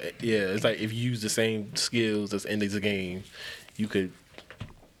 It's all, it's like if you use the same skills that's in the game, you could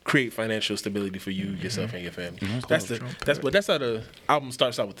create financial stability for you, yourself, and your family. Mm-hmm. That's how the album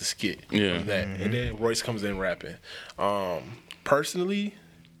starts out with the skit. Yeah. And then Royce comes in rapping. Personally,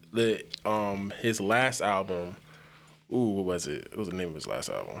 his last album, what was it? What was the name of his last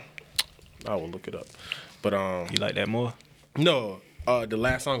album? I will look it up. But you like that more? No, the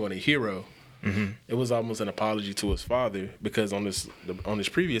last song on it, Hero. Mm-hmm. It was almost an apology to his father because on his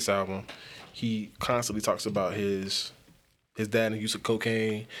previous album, he constantly talks about his dad use of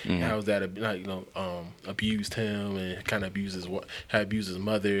cocaine, and how his dad abused him and kind of abused his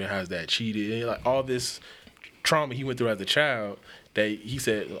mother, and how his dad cheated, and like all this trauma he went through as a child that he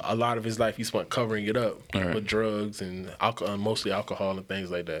said a lot of his life he spent covering it up with drugs and alcohol, mostly alcohol and things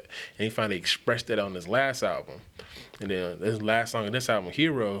like that. And he finally expressed that on his last album. And then his last song on this album,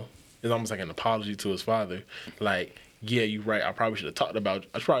 Hero, is almost like an apology to his father. Like, yeah, you're right. I probably should have talked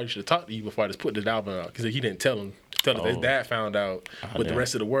to you before I just put this album out, because he didn't tell him. His dad found out with the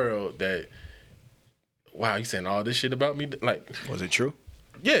rest of the world that, wow, he's saying all this shit about me. Like, was it true?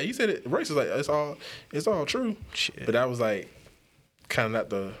 Yeah, he said it. Royce was like, it's all true. Shit. But that was like kind of not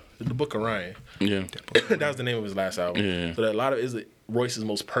the Book of Ryan. Yeah, that was the name of his last album. Yeah. So that a lot of it is Royce's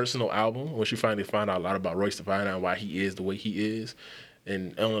most personal album. Once you finally find out a lot about Royce to find out why he is the way he is,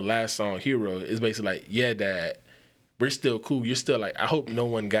 and on the last song, Hero, it's basically like, yeah, Dad, we're still cool. You're still like, I hope no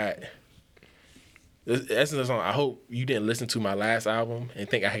one got. That's the song. I hope you didn't listen to my last album and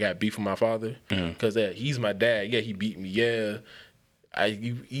think I got beef with my father, because he's my dad. Yeah, he beat me. Yeah,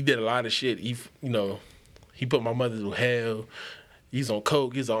 he did a lot of shit. He put my mother through hell. He's on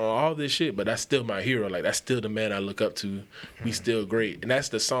coke. He's on all this shit, but that's still my hero. Like, that's still the man I look up to. He's still great, and that's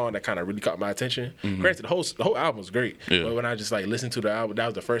the song that kind of really caught my attention. Mm-hmm. Granted, the whole album was great, but when I just like listened to the album, that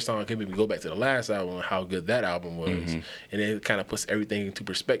was the first song that made me go back to the last album and how good that album was, and then it kind of puts everything into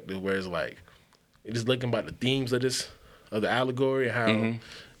perspective. Where it's like, just looking about the themes of the allegory and how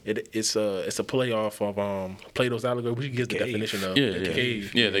it's a play off of Plato's allegory, which gives the definition of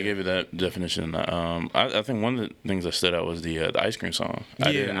cave. Yeah, they gave it that definition. I think one of the things that stood out was the ice cream song.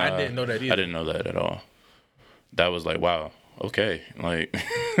 I didn't know that either. I didn't know that at all. That was like, wow, okay, like.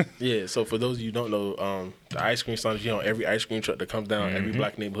 Yeah, so for those of you who don't know, the ice cream song, every ice cream truck that comes down, every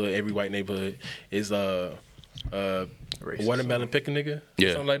black neighborhood, every white neighborhood is Watermelon Pick a Nigga,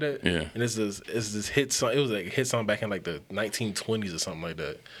 something like that. Yeah, and it's this hit song. It was like a hit song back in like the 1920s or something like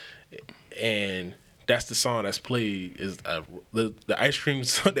that. And that's the song that's played. Is the ice cream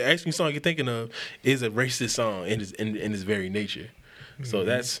song? The ice cream song you're thinking of is a racist song in its very nature. So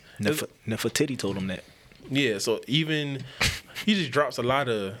that's Nefertiti told him that. Yeah, so even he just drops a lot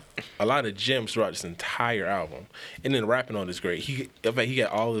of gems throughout this entire album, and then rapping on is great. In fact, he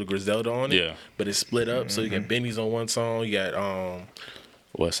got all of the Griselda on it, but it's split up. So you got Benny's on one song, you got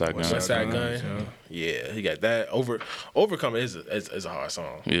West Side Gun. Yeah, he got that. Overcome is a hard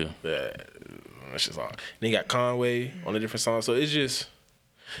song. Yeah, that's just hard. Then you got Conway on a different song. So it's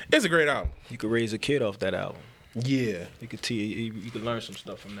a great album. You could raise a kid off that album. Yeah, you could learn some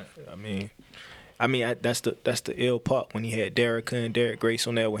stuff from that. I mean, that's the ill part when he had Derica and Derek Grace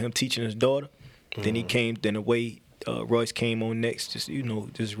on there with him teaching his daughter. Then he came. Then the way Royce came on next,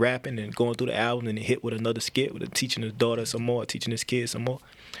 just rapping and going through the album, and he hit with another skit with teaching his daughter some more, teaching his kids some more.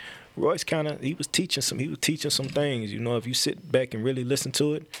 Royce he was teaching some things. If you sit back and really listen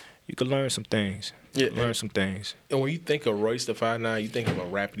to it, you could learn some things. Yeah, learn some things. And when you think of Royce the 5'9", you think of a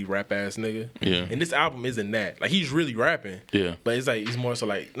rapidy rap ass nigga. Yeah. And this album isn't that. Like, he's really rapping. Yeah. But it's like he's more so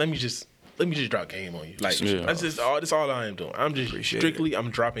like, let me just drop game on you. Like, that's all I am doing. I'm just I'm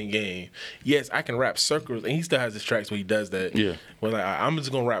dropping game. Yes, I can rap circles, and he still has his tracks where he does that. Yeah. Where like, I'm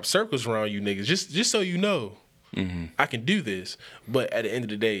just gonna rap circles around you niggas, just so you know. Mm-hmm. I can do this, but at the end of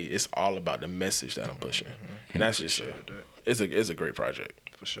the day, it's all about the message that I'm pushing, and that's just it's a great project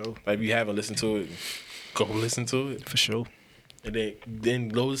for sure. Like, if you haven't listened to it, go listen to it for sure, and then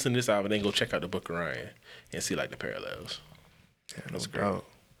go listen to this album, then go check out the Book of Ryan and see like the parallels. Yeah, that's great.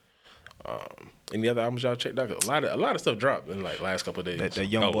 Any other albums y'all checked out? A lot of stuff dropped in like last couple of days.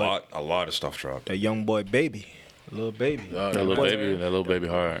 A lot of stuff dropped. That young boy Baby. Little Baby. That little baby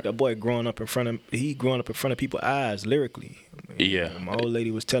hard. That boy growing up in front of people's eyes lyrically. Yeah. My old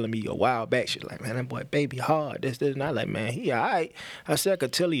lady was telling me a while back, she's like, man, that boy Baby hard. This, and I like, man, he all right. I said, I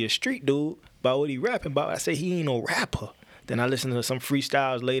could tell he a street dude by what he rapping about. I said, he ain't no rapper. Then I listened to some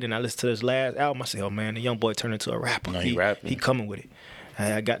freestyles later, and I listened to his last album. I said, oh, man, the young boy turned into a rapper. No, he rapping. He coming with it.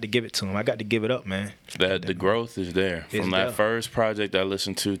 I got to give it to him. I got to give it up, man. The growth is there. From that first project I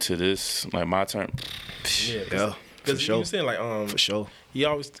listened to this, like my turn. Yeah. Because you were saying, like, for sure. You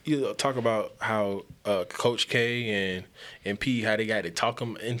always talk about how Coach K and P, how they got to talk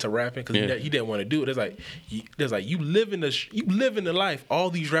him into rapping because he didn't want to do it. There's like you live in the life all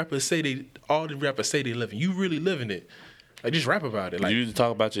these rappers say they live in. You really living it. Like, just rap about it. Like, you just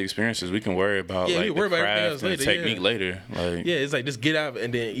talk about your experiences. We can worry about the craft and the technique later. Like, it's like just get out,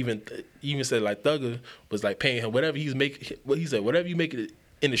 and then even said like Thugger was like paying him whatever he's making. What he said, whatever you make it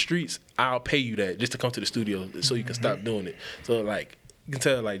in the streets, I'll pay you that just to come to the studio so you can stop doing it. So like you can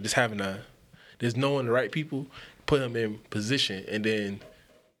tell, like, just having there's knowing the right people, put him in position, and then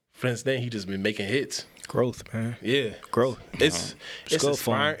since then he just been making hits. Growth, man. Yeah, growth. It's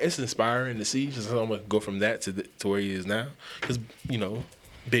inspiring. It's inspiring to see. Just I'm gonna go from that to where he is now, because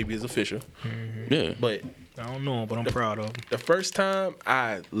Baby is official. Mm-hmm. Yeah, but I don't know, but I'm proud of him. The first time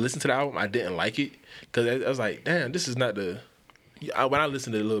I listened to the album, I didn't like it because I was like, damn, this is not the. When I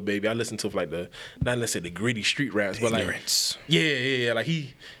listened to Lil Baby, I listened to like not let's say the gritty street raps, but like like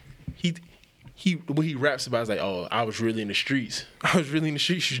when he raps about, it's like, oh, I was really in the streets.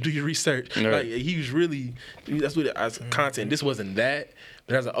 You should do your research. Right. Like, he was really, that's what as content. This wasn't that,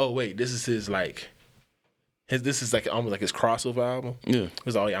 but I was like, oh wait, this is his like. This is like almost like his crossover album. Yeah,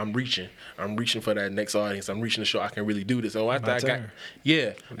 it's all I'm reaching for that next audience. I'm reaching to show I can really do this. So after I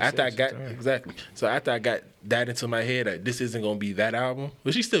got that into my head, that this isn't gonna be that album,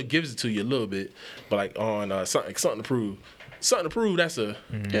 but she still gives it to you a little bit. But like on something to prove. Something to prove. That's a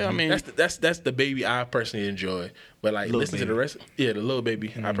I mean that's the Baby I personally enjoy. But like listen to the rest. Yeah, the Lil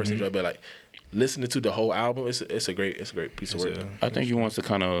Baby I personally enjoy. But like listening to the whole album, it's a great piece of work. I think he wants to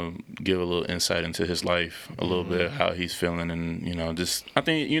kind of give a little insight into his life, a little bit how he's feeling, and just I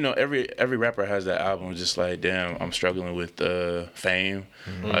think every rapper has that album. Just like, damn, I'm struggling with fame,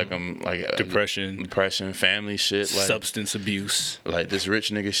 like I'm like depression, family shit, like substance abuse, like this rich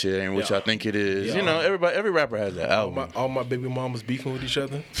nigga shit, and which I think it is. Every rapper has that album. All my baby mamas beefing with each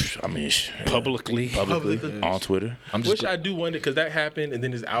other. I mean, publicly on Twitter. I do wonder because that happened, and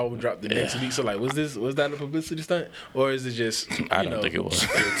then his album dropped the next week. So like, was that a publicity stunt, or is it just? I don't think it was.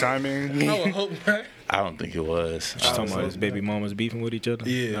 Timing. I would hope not. I don't think it was. Just talking about his baby mamas beefing with each other.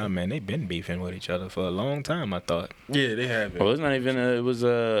 Yeah, nah, man, they've been beefing with each other for a long time. I thought. Yeah, they have. Well, it's not even. It was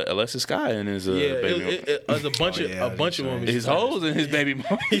Alexis Sky and his baby. It was a bunch of women. His hoes and his baby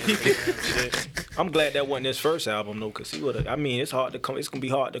mama. I'm glad that wasn't his first album though, because he would have. I mean, it's hard to come. It's gonna be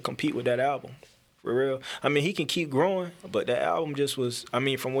hard to compete with that album, for real. I mean, he can keep growing, but that album just was. I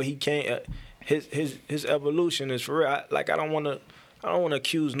mean, from where he came. His evolution is for real. I don't want to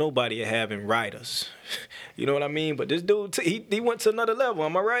accuse nobody of having writers. You know what I mean? But this dude, he went to another level.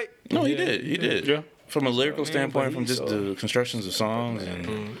 Am I right? No, he did. Yeah. From a lyrical standpoint, from just the constructions of songs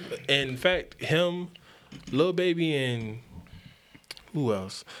and in fact, him, Lil Baby and who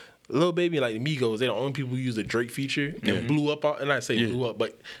else? Lil Baby and like the Migos, they're the only people who use the Drake feature and blew up. And I say blew up,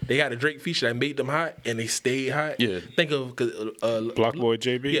 but they got a Drake feature that made them hot and they stayed hot. Yeah. Think of Block Boy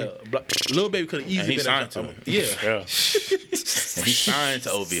JB. Yeah, Lil Baby could have easily been signed to him. Yeah. And he signed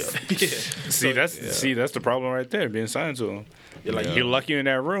to OVO. Yeah. See, that's the problem right there. Being signed to him. You're lucky in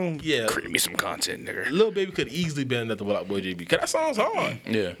that room. Yeah. Create me some content, nigga. Lil Baby could easily been another Block Boy JB. Cause that song's hard.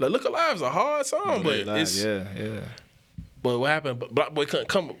 Yeah. Like Look Alive's a hard song, but it's yeah. But what happened? But Block Boy couldn't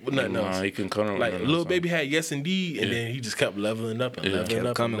come up with nothing else. Nah, he couldn't come up with Like nothing Lil else. Baby had Yes Indeed, and then he just kept leveling up and leveling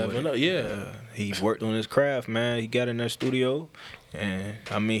up and leveling up. Yeah. He worked on his craft, man. He got in that studio, and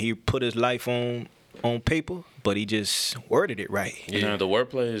I mean, he put his life on paper, but he just worded it right. You know, the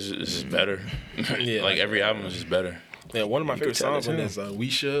wordplay is better. Yeah. Like every album is just better. Yeah, one of my favorite tell songs it's on this We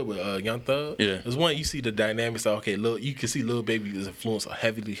Should with Young Thug. Yeah. There's one you see the dynamics of, okay, you can see Lil Baby is influenced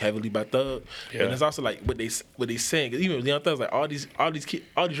heavily by Thug. Yeah. And it's also like what they saying. 'Cause even with Young Thug's like all these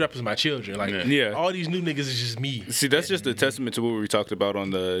rappers are my children. Like Yeah. all these new niggas is just me. See, that's just a testament to what we talked about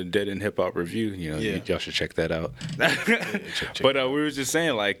on the Dead End Hip Hop review. You know, y'all should check that out. But we were just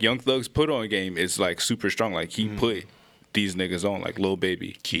saying, like, Young Thug's put on game is like super strong. Like he put these niggas on, like Lil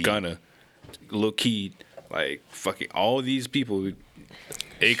Baby, Gunna, Lil Keed, like fucking all these people.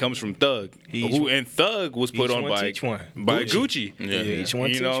 It comes from Thug, and Thug was put on by Gucci. Yeah. Each one,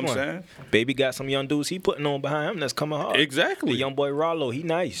 You know what I'm saying? Baby got some young dudes he putting on behind him that's coming hard. Exactly. The young boy Rollo, he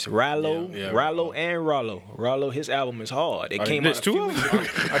nice. Rollo and Rollo. Rollo, his album is hard. It came out. There's two of them.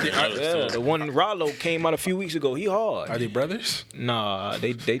 Yeah, the one Rollo came out a few weeks ago. He hard. Are they brothers? Nah,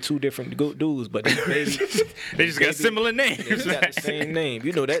 they two different dudes, but they baby. They just got similar names. They got the same name.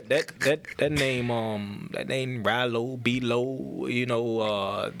 You know that name Rollo, B-Lo, you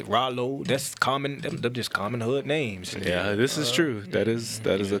know, Rollo. That's common. Them just common hood names. Yeah, this is true. That is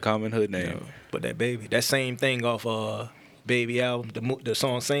a common hood name. But that baby, that same thing off Baby album, the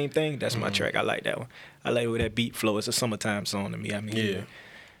song Same Thing. That's my track. I like that one. I like where that beat flow. It's a summertime song to me. I mean,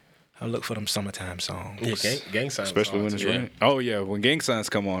 I look for them summertime songs. Yeah, gang signs. Especially when it's raining. Oh yeah, when gang signs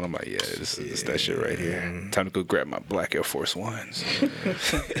come on, I'm like, yeah, this is that shit right here. Time to go grab my black Air Force Ones. My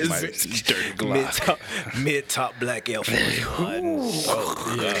dirty Glock. Mid-top black Air Force Ones.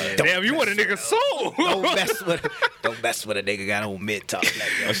 Damn, you want a nigga soul? Don't mess with a nigga got on mid-top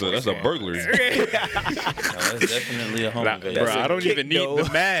black Air Force. That's a burglary. That's definitely a home invasion. Bro, I don't even need the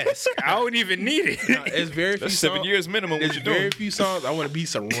mask. I don't even need it. It's very few That's 7 years minimum. There's What you very doing? few songs I want to be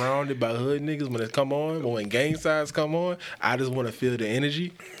surrounded by hood niggas when it come on, but when gang signs come on, I just want to feel the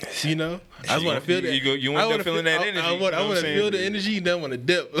energy. You know, I just want to feel that. You want them feeling that energy. I want to feel the energy, and then want to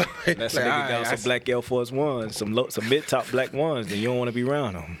dip. That's a nigga got some black Air Force Ones, some mid-top black ones. Then you don't want to be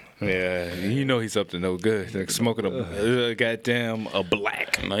around them. Yeah, you know he's up to no good. Like smoking a goddamn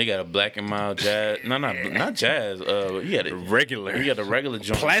black. No, he got a black and mild jazz. No, not jazz. He had a Regular. He got a regular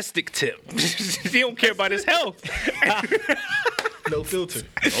joint. Plastic tip. He don't care about his health. No filter.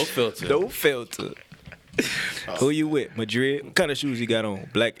 No filter. No filter. Who you with? Madrid? What kind of shoes you got on?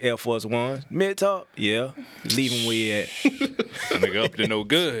 Black Air Force Ones? Mid-top? Yeah. Leave him where he at. Nigga up to no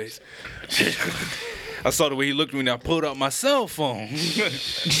good. I saw the way he looked when I pulled out my cell phone. Damn,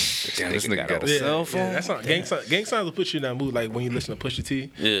 this nigga got a cell phone. Yeah, that's not gang signs will put you in that mood. Like when you listen to Pusha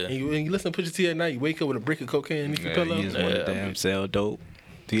T. Yeah. And when you listen to Pusha T at night, you wake up with a brick of cocaine underneath your pillow. He just want to damn sell dope.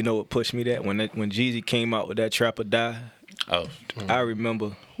 Do you know what pushed me that? When Jeezy came out with that Trap or Die, Oh, I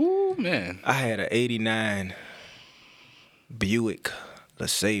remember Ooh, man. I had an 89 Buick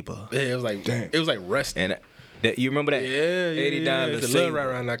LeSabre. Yeah, it was like rusty. And that, you remember that? Yeah, 89 It's a little right LeSabre.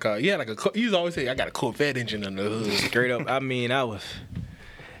 around that car. Yeah, you used to always say, I got a Corvette engine in the hood. Straight up. I mean,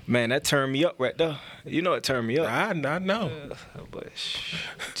 man, that turned me up right there. You know it turned me up. I know. But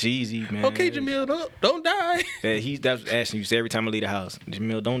Jeezy, man. Okay, Jamil, don't die. Yeah, that's asking you every time I leave the house.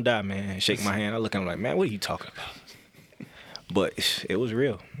 Jamil, don't die, man. Shake my hand. I look at him like, man, what are you talking about? But it was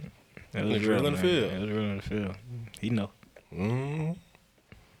real. It was real in the field. It was real in the field. He know. Mm-hmm.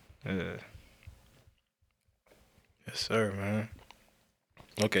 Yes, sir, man.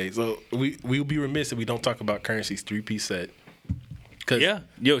 Okay, so we'll be remiss if we don't talk about Currency's 3-piece set. Yeah.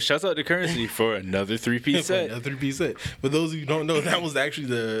 Yo, shouts out to Currency for another 3-piece set. Another 3-piece set. For those of you who don't know, that was actually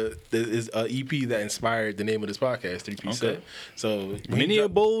the EP that inspired the name of this podcast, 3-piece set. So Many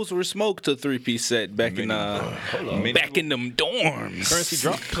bowls were smoked to 3-piece set back in back in them dorms. Currency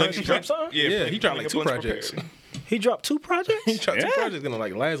dropped something? Yeah, he dropped like 2 projects. He dropped 2 projects? He dropped 2 projects in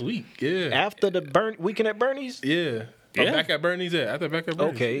like last week. Yeah. After the weekend at Bernie's? Yeah. Oh, Yeah. Back at Bernie's, yeah. After Back at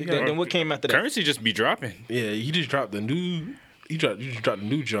Bernie's. Okay, then what came after that? Currency just be dropping. Yeah, he just dropped the new he dropped a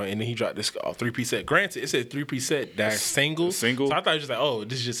new joint, and then he dropped this 3-piece set. Granted, it said 3-piece set dash single. Single. So I thought it was just like, oh,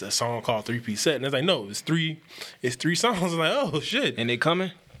 this is just a song called 3-piece set, and it's like, no, it's three songs. I was like, oh shit, And they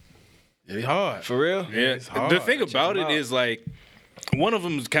coming it's hard. for real. Yeah. It's hard. The thing about them it out. is like one of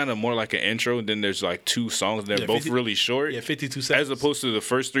them is kind of more like an intro, and then there's like 2 songs. They're Yeah, both 50 really short. Yeah, 52 seconds. As opposed to the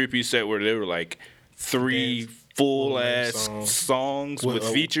first 3-piece set where they were like 3 full ass songs with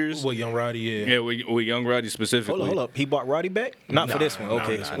features. With Young Roddy, Yeah, with Young Roddy specifically. Hold up. He bought Roddy back? Not for this one.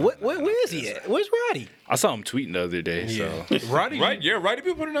 Okay. nah, So nah. where is he at? Where's Roddy? I saw him tweeting the other day. Yeah. So Roddy, Right? Yeah, Roddy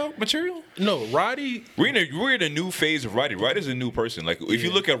be putting out material. No, Roddy. We're in a new phase of Roddy. Roddy's a new person. Like if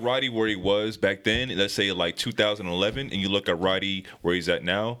you look at Roddy where he was back then, let's say like 2011, and you look at Roddy where he's at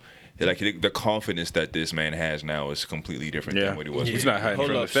now, like the confidence that this man has now is completely different yeah, than what he was. he's when not hiding Hold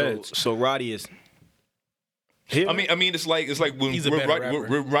from the up. feds. So Roddy is. I mean, it's like when He's a better rapper.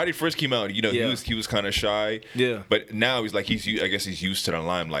 when Roddy first came out, you know, Yeah. he was kind of shy. Yeah. But now he's like I guess he's used to the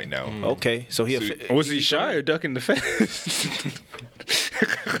limelight now. Okay. So he. So- Was he shy or ducking the feds?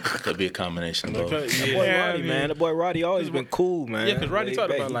 Could be a combination of both. Yeah, Boy, I Roddy, mean, man. The boy Roddy always been cool, man. Yeah, 'cause Roddy Laid talked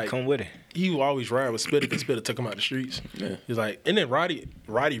back, about, he like- come with it. he would always ride with Spitter because Spitter took him out the streets. Yeah. He's like, and then Roddy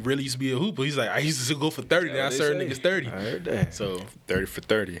really used to be a hooper. He's like, I used to go for 30, then I they served say. niggas 30. I heard that. So 30 for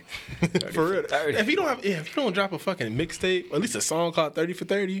 30. for real, 30. if you don't drop a fucking mixtape, or at least a song called 30 for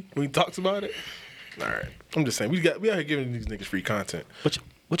 30 when he talks about it, all right. I'm just saying we out here giving these niggas free content.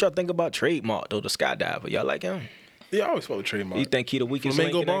 What y'all think about Trademark though? The skydiver. Y'all like him? Yeah, I always fuck with trademark. You think he the weakest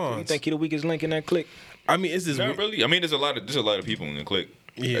Flamingo link in that? You Bonds. think he the weakest link in that clique? I mean, it's this. Not really. I mean, there's a lot of people in the clique.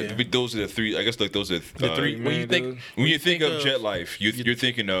 Yeah. Those are the 3. I guess like those are The three. When you think When you think of Jet Life, you're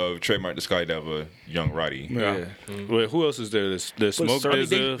thinking of Trademark the Skydiver, Young Roddy. Yeah. Wait, who else is there? There's Smoke Sorry,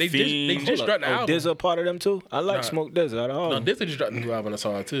 DZA, they Fiend. just dropped the album. DZA part of them too. I like Nah. Smoke DZA out of all. No, them. Disney just dropped a new album. That's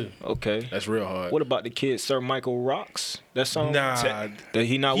hard too. Okay. That's real hard. What about the kid Sir Michael Rocks? That song? Nah, That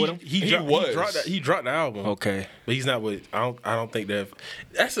he not with him? He dropped the album. Okay. But he's not with. I don't think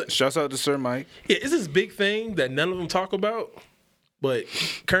that's a. Shouts out to Sir Mike. Yeah, it's this big thing that none of them talk about. But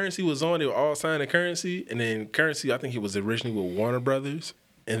Currency was on. They were all signed to Currency, and then Currency, I think he was originally with Warner Brothers,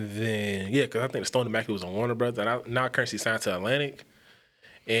 and then because I think the Stone and Mackey was on Warner Brothers, and now Currency signed to Atlantic.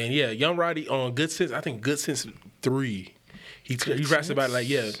 And yeah, Young Roddy on Good Sense. I think Good Sense 3. He raps about it like,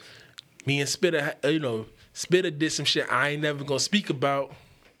 yeah, me and Spitter, Spitter did some shit I ain't never gonna speak about.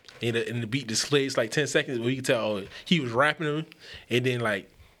 And the beat displays like 10 seconds where you can tell he was rapping him, and then like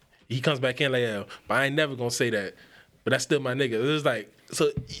he comes back in like, yeah, but I ain't never gonna say that. But that's still my nigga. It's like, so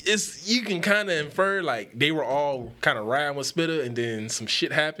you can kind of infer like they were all kind of riding with Spitter, and then some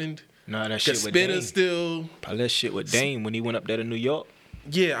shit happened. Nah, that shit Cause with Spitter Dame. still, Probably that shit with Dame when he went up there to New York.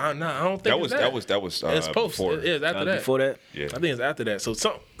 yeah, I don't think That it's was it's post. before. Yeah, it's after that. Before that? Yeah. I think it's after that. So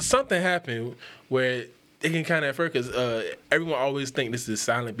something happened where they can kind of infer because everyone always think this is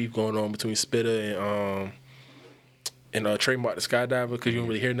silent beef going on between Spitter and Trademark the Skydiver because you don't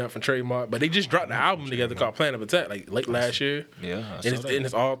really hear nothing from Trademark. But they just dropped the album together called Plan of Attack like late last year. Yeah, I and saw it's, that. and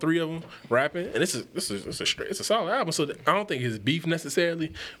it's all 3 of them rapping, and it's a solid album. So I don't think it's beef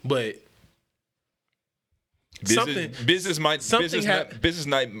necessarily, but Business might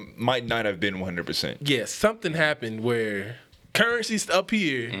not have been 100%. yeah, something happened where Currency's up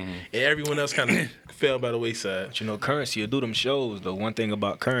here and everyone else kind of fell by the wayside. But you know, Currency will do them shows. The one thing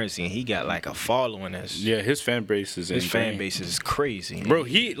about Currency, and he got like a following that's Yeah, his fan base is his fan insane. base is crazy. Bro,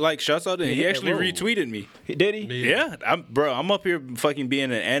 he shouts out to him. He He hit actually that road. retweeted me. Did he? Yeah, I'm up here fucking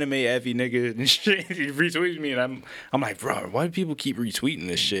being an anime avi nigga and shit. He retweeted me, and I'm like, bro, why do people keep retweeting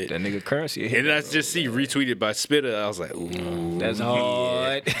this shit? That nigga Currency. And then I just see retweeted by Spitter. I was like, ooh, That's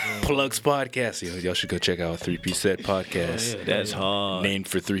hard. Plugs podcast. Y'all should go check out 3-Piece Set podcast. That's hard. Named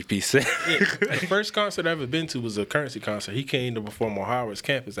for 3-Piece Set. The first concert I ever been to was a Currency concert. He came to perform on Howard's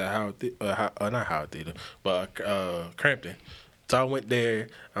campus at not Howard Theater, but Crampton. So I went there.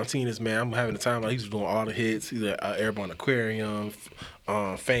 I'm seeing this man. I'm having the time. Like, he's doing all the hits. He's at Airborne Aquarium,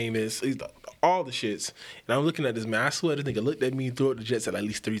 Famous. He's all the shits. And I'm looking at this man. I swear this nigga looked at me and threw up the jet set at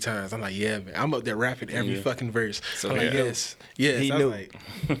least 3 times. I'm like, yeah, man. I'm up there rapping every fucking verse. So I'm like, yes. Yes. He I knew. was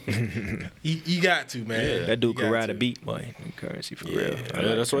like, you got to, man. That dude You could got ride to. a beat, boy. Currency for real.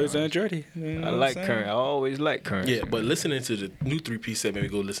 Yeah, that's why he's Andretti. I like Currency. I always like Currency. Yeah, but listening to the new 3-Piece set made me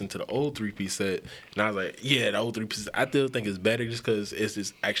go listen to the old 3-Piece set, and I was like, yeah, the old 3-Piece. I still think it's better just because it's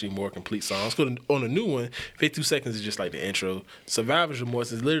just actually more complete songs. On the new one, 52 Seconds is just like the intro. Survivor's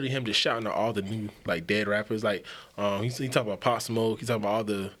Remorse is literally him just shouting out all the new like dead rappers. Like he talking about Pop Smoke. He talking about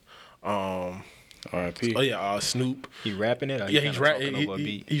all the R.I.P. Oh yeah, Snoop. He rapping it? Or Yeah, he he's kinda rapping. talking over a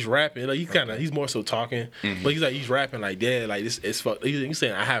beat? He's rapping. Like he's more so talking, but he's rapping like that. Like this, it's fuck. He's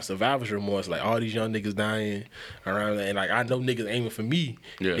saying I have survivor's remorse. Like all these young niggas dying around, and like I know niggas aiming for me.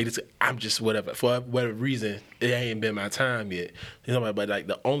 Yeah. I'm just whatever for whatever reason. It ain't been my time yet. You know, but like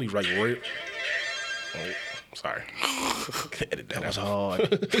the only like word. Oh, sorry. Edit that That was out. hard.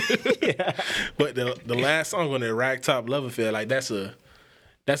 But the last song on that Ragtop Love Affair, like that's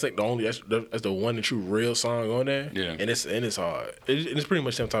like the only that's the one and true real song on there. Yeah. And it's hard. It's pretty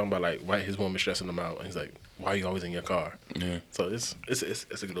much him talking about like why his woman stressing him out. And he's like, why you always in your car? Yeah. So it's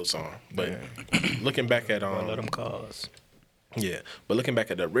a good little song. But looking back at Let them cause. yeah, but looking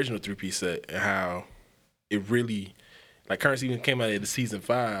back at the original 3-piece set and how it really, like Currency even came out of the season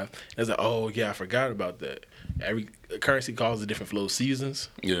 5. It's like, oh yeah, I forgot about that. Every Currency calls the different flow seasons.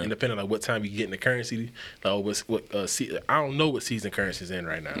 Yeah. And depending on what time you get in the Currency, like I don't know what season Currency's in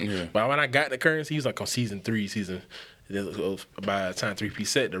right now. Yeah. But when I got the Currency, he was like on season 3, by the time 3-piece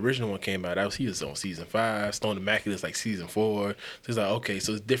set, the original one came out, he was on season 5. Stone Immaculate's like season 4. So it's like, okay,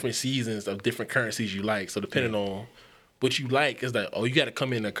 so it's different seasons of different currencies you like. So depending on what you like, is like, oh, you got to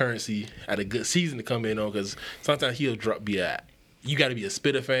come in a Currency at a good season to come in on, because sometimes he'll you got to be a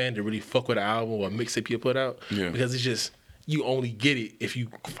Spitter fan to really fuck with an album or a mixtape he'll put out. Yeah. Because it's just, you only get it if you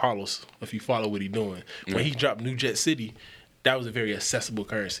follow what he's doing. When he dropped New Jet City, that was a very accessible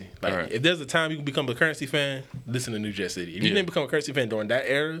Currency. Like, Right. if there's a time you can become a Currency fan, listen to New Jet City. If you didn't become a Currency fan during that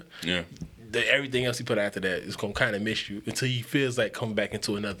era, Yeah. everything else he put after that is gonna kind of miss you until he feels like coming back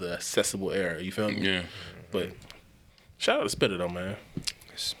into another accessible era. You feel me? Yeah. But shout out to Spitter though, man.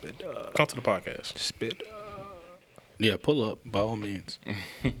 Spit. Come to the podcast. Spit. Yeah, pull up by all means.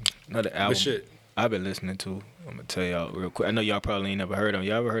 Another album shit. I've been listening to. I'm gonna tell y'all real quick. I know y'all probably ain't never heard of him.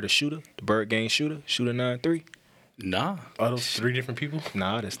 Y'all ever heard of Shooter? The Bird Gang Shooter? Shooter 9-3? Nah. Are those 3 different people?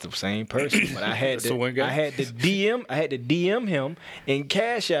 Nah, that's the same person. But I had That's the one guy? I had to DM him and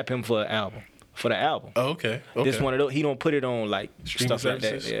Cash App him for an album. For the album. Oh, okay. This one of those, he don't put it on like Streaming stuff like that.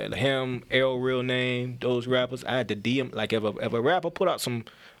 services? Yeah, like him, Arrow Real Name, those rappers. I had to DM, like if a rapper put out something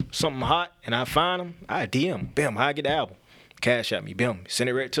hot and I find him, I DM, bam, I get the album. Cash at me, bam, send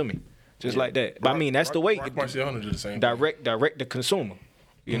it right to me. Just like that. But I mean, that's the way. Rock Marciano do the same. Direct the consumer.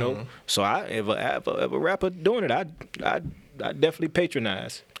 You know? So if a rapper doing it, I definitely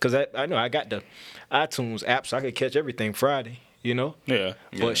patronize. Because I know I got the iTunes app so I could catch everything Friday, you know? Yeah.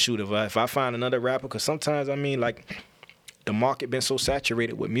 But shoot, if I find another rapper, because sometimes, I mean, like, the market been so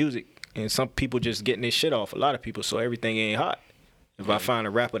saturated with music, and some people just getting this shit off, a lot of people, so everything ain't hot. If I find a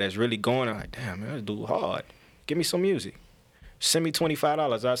rapper that's really going, I'm like, damn, man, this dude hard. Give me some music. Send me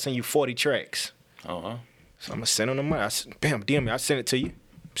 $25, I'll send you 40 tracks. Uh-huh. So I'm going to send them the money. Bam, DM me, I'll send it to you.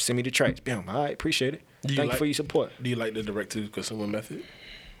 Send me the tracks. Bam, all right, appreciate it. Thank you for your support. Do you like the direct-to-consumer method?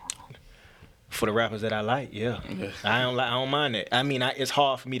 For the rappers that I like, yeah. I don't mind that. I mean, it's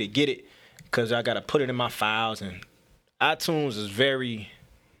hard for me to get it because I got to put it in my files, and iTunes is very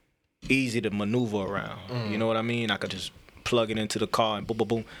easy to maneuver around. You know what I mean? I could just plug it into the car and boom, boom,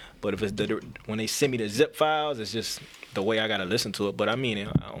 boom. But if it's when they send me the zip files, it's just the way I got to listen to it. But I mean,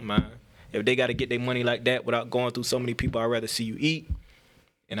 I don't mind. If they got to get their money like that without going through so many people, I'd rather see you eat.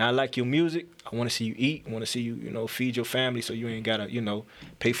 And I like your music. I want to see you eat. I want to see you, feed your family so you ain't got to,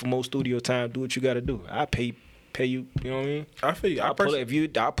 pay for more studio time. Do what you got to do. I pay you, you know what I mean? I feel you.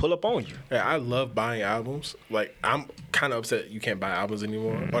 I'll pull up on you. Yeah, I love buying albums. Like, I'm kind of upset you can't buy albums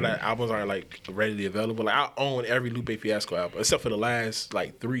anymore, or that albums aren't like readily available. Like, I own every Lupe Fiasco album except for the last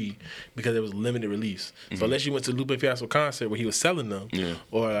like 3 because it was limited release. So unless you went to Lupe Fiasco concert where he was selling them,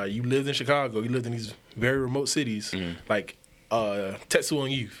 or you lived in Chicago, you lived in these very remote cities, like Tetsuo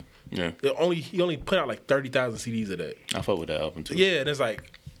and Youth. Yeah. He only put out like 30,000 CDs of that. I fuck with that album too. Yeah, and it's like,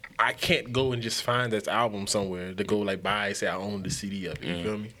 I can't go and just find this album somewhere to go like buy, say I own the CD of it. You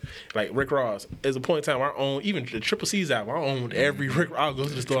feel me? Like Rick Ross, there's a point in time where I own even the Triple C's album. I own every Rick. I'll go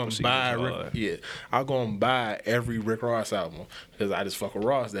to the store and buy Rick. Yeah, I'll go and buy every Rick Ross album because I just fuck with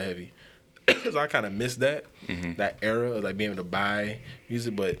Ross that heavy. So I kind of miss that era of like being able to buy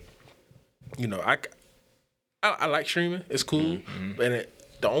music, but I like streaming. It's cool, and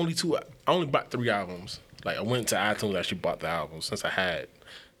I only bought 3 albums. Like I went to iTunes and actually bought the albums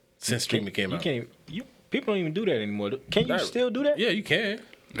since streaming came out. People don't even do that anymore. Can you still do that? Yeah, you can.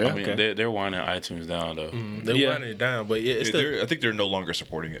 Yeah. I mean, they're winding iTunes down though. They're winding it down, but yeah, it's still. I think they're no longer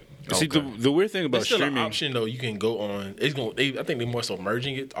supporting it. See, the weird thing about It's still streaming, an option though. You can go on. I think they're more so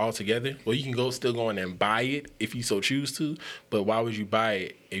merging it all together. Well, you can still go on and buy it if you so choose to. But why would you buy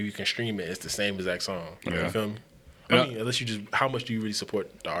it if you can stream it? It's the same exact song. You feel me? I mean, unless you just, how much do you really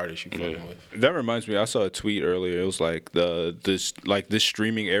support the artist you fucking with? That reminds me, I saw a tweet earlier. It was like this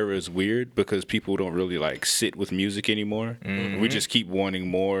streaming era is weird because people don't really like sit with music anymore. We just keep wanting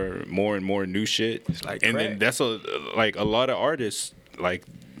more and more new shit. It's like and crack. then that's a lot of artists like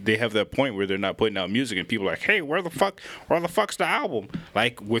they have that point where they're not putting out music and people are like, hey, where the fuck's the album?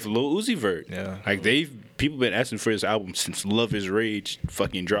 Like with Lil Uzi Vert. Yeah. Like people been asking for his album since Love Is Rage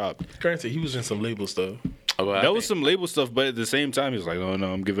fucking dropped. Granted, he was in some label stuff. That was some label stuff, but at the same time, he was like, oh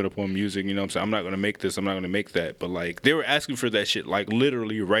no, I'm giving up on music. You know what I'm saying? I'm not going to make this. I'm not going to make that. But like, they were asking for that shit, like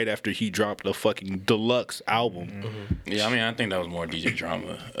literally right after he dropped a fucking deluxe album. Mm-hmm. Yeah, I mean, I think that was more DJ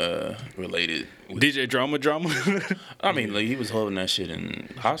Drama related. DJ Drama? I mean, like, he was holding that shit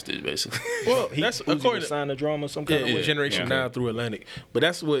in hostage, basically. Well, That's according according to to sign the drama, some kind of with Generation 9 through Atlantic. But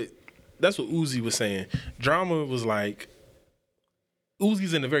that's what Uzi was saying. Drama was like,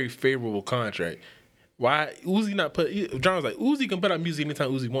 Uzi's in a very favorable contract. Why Uzi not put? John was like, Uzi can put out music anytime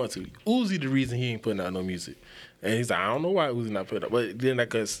Uzi wants to. Uzi the reason he ain't putting out no music, and he's like, I don't know why Uzi not putting out. But then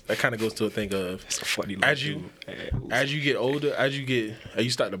that kind of goes to a thing of It's a funny as you get older, as you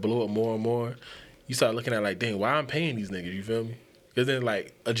start to blow up more and more, you start looking at like, dang, why I'm paying these niggas? You feel me? Because then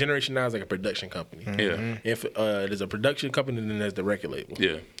like a Generation Now is like a production company. Yeah. If there's a production company, then there's the record label.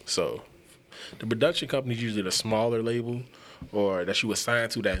 Yeah. So the production company is usually the smaller label or that you assign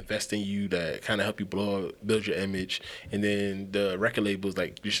to that invest in you, that kind of help you build your image. And then the record label is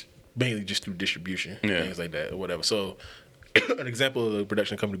like just mainly just through distribution, things like that or whatever. So an example of a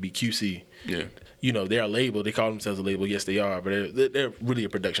production company would be QC. Yeah. You know, they're a label. They call themselves a label. Yes, they are, but they're really a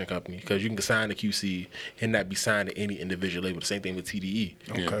production company because you can sign to QC and not be signed to any individual label. The same thing with TDE.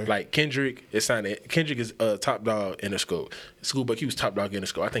 Okay. Like Kendrick is signed to, Kendrick is Top Dog Interscope. Schoolboy Q was Top Dog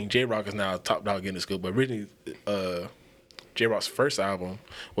Interscope. I think J-Rock is now Top Dog Interscope, but originally J-Rock's first album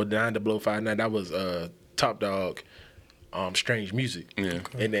with 90059, that was Top Dog Strange Music. Yeah.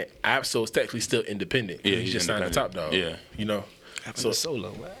 And then Absol's technically still independent. Yeah, he's just signed to Top Dog. Yeah. You know? So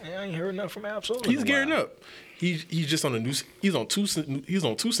solo. I ain't heard nothing from Absol. He's gearing up. He's just on he's on two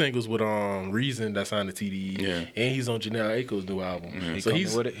singles with Reason that's on the TDE. Yeah. And he's on Janelle Aiko's new album. He's So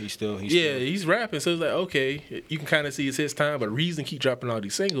with it. he's rapping. So it's like, okay, you can kind of see it's his time, but Reason keep dropping all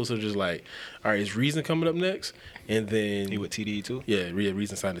these singles. So just like, all right, is Reason coming up next? And then He with TDE too. yeah,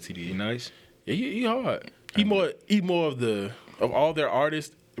 Reason signed to TDE. He nice. Yeah, he hard. He more of all their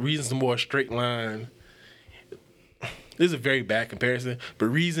artists. Reason's the more straight line. This is a very bad comparison, but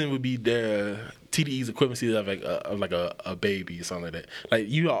Reason would be their TDE's equivalency of like a baby or something like that. Like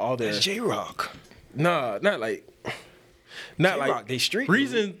you know all That's their J-Rock. not like J-Rock, they street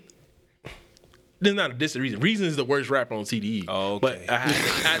Reason. There's not a diss Reason. Reason is the worst rapper on TDE. Oh, But okay.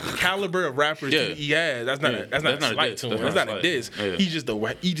 at the caliber of rappers Yeah. TDE has, that's not a slight to him. That's not a diss. Yeah. He's just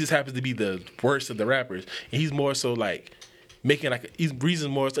he just happens to be the worst of the rappers. And he's more so like making he's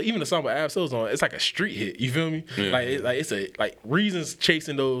Reason's more so even the song with Absol's on, it's like a street hit. You feel me? Yeah. Like Reason's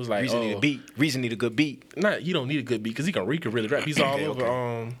chasing those like Reason need a beat. Reason need a good beat. you don't need a good beat because he can really rap. He's all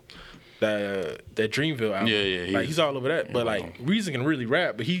over that Dreamville album. Yeah, Like he's all over that. But like Reason can really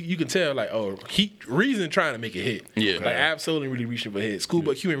rap, but you can tell like Reason trying to make a hit. Yeah. Like Absol ain't really reaching for a hit.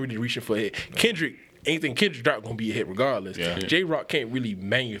 Schoolboy Q ain't really reaching for a hit. Kendrick. Anything Kendrick drop gonna be a hit regardless. Yeah. J-Rock can't really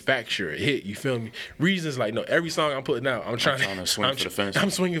manufacture a hit. You feel me? Reason's like, no, every song I'm putting out, I'm trying to swing for the fences. I'm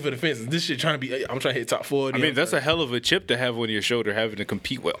swinging for the fences. This shit trying to be. I'm trying to hit top 40. I mean, that's a hell of a chip to have on your shoulder, having to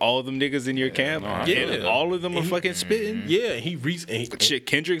compete with all them niggas in your camp. And all of them are fucking spitting. yeah. He reached. Shit,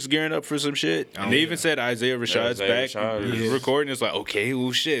 Kendrick's gearing up for some shit. And they even said Isaiah Rashad's Isaiah back. Rashad, He's recording. It's like, okay,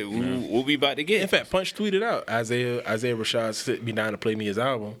 well, shit, what we about to get? In fact, Punch tweeted out Isaiah Rashad sit me down to play me his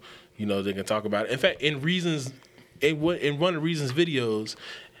album. You know, they can talk about it. In fact, in one of Reason's videos,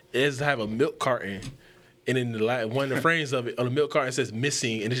 is to have a milk carton, and in one of the frames of it on the milk carton says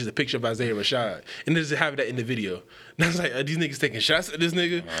missing, and it's just a picture of Isaiah Rashad, and they just have that in the video. And I was like, are these niggas taking shots at this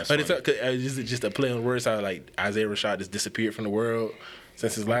nigga? Is it just a play on words? How like Isaiah Rashad just disappeared from the world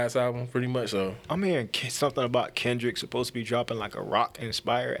since his last album, pretty much. So I'm hearing something about Kendrick supposed to be dropping like a rock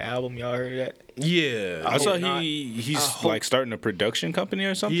inspired album. Y'all heard of that? yeah, I saw hope not. he's like starting a production company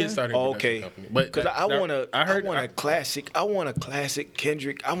or something. he is starting. A production Okay, company. But because I want a classic. classic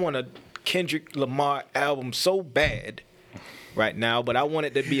Kendrick. I want a Kendrick Lamar album so bad right now, but I want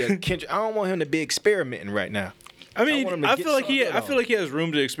it to be a Kendrick. I don't want him to be experimenting right now. I mean, want him to I get feel like something he has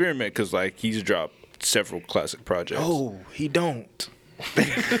room to experiment because like he's dropped several classic projects. Oh, he don't.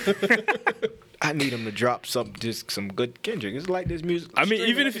 I need him to drop some good Kendrick. It's like this music. I mean,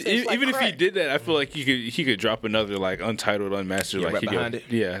 even if it's like if he crack. did that, I feel like he could drop another like untitled, unmastered, like right he behind could,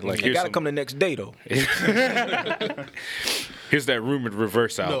 it. yeah, like It here's gotta some, come the next day though. Here's that rumored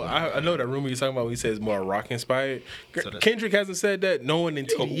reverse album. No, I know that rumor you're talking about when he says more rock inspired. Kendrick hasn't said that. No one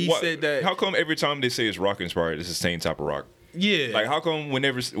until he said that. How come every time they say it's rock inspired, it's the same type of rock? Yeah. Like, how come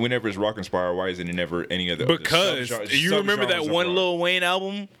whenever it's rock inspired, why isn't it never any other? Because you remember that one Lil Wayne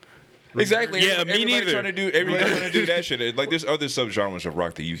album? Exactly. Yeah, me neither. Everybody trying to do that shit. Like, there's other subgenres of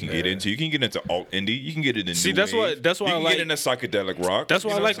rock that you can get into. You can get into alt indie. You can get it into. See, that's why I you like. Get into psychedelic rock. That's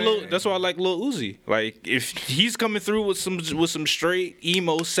why I like Lil. That's why I like Lil Uzi. Like, if he's coming through with some straight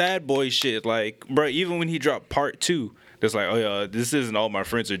emo sad boy shit, like, bro, even when he dropped Part 2. It's like, oh yeah, this isn't all my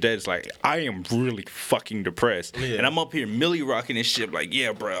friends are dead. It's like, I am really fucking depressed, and I'm up here Millie rocking this shit. Like,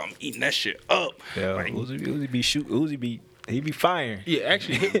 yeah, bro, I'm eating that shit up. Yeah, like, he be firing. Yeah,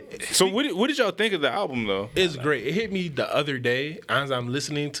 actually. So what did y'all think of the album though? It's great. It hit me the other day as I'm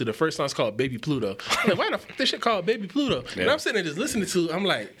listening to the first song. It's called Baby Pluto. I'm like, why the fuck this shit called Baby Pluto? Yeah. And I'm sitting there just listening to it. I'm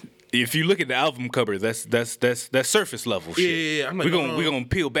like, If you look at the album cover, that's surface level shit. Yeah. I'm like, we're gonna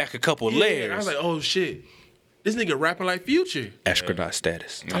peel back a couple yeah. layers. I was like, oh shit, this nigga rapping like Future. Astronaut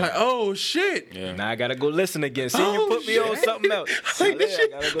status. I'm like, oh shit. Yeah. Now I gotta go listen again. See, you put me on something else. Like this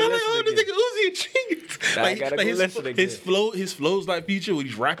shit. I I'm gotta like, go oh, this listen nigga Uzi a genius. Now I gotta go listen again. His flows like Future when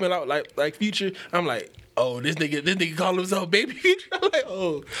he's rapping out like Future. I'm like, oh, this nigga call himself Baby Future. I'm like,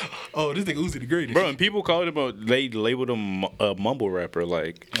 oh, this nigga Uzi the greatest. Bro, and people called him they labeled him a mumble rapper.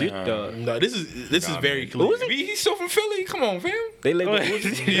 Like, No, this is very clear. He's still from Philly. Come on, fam. They label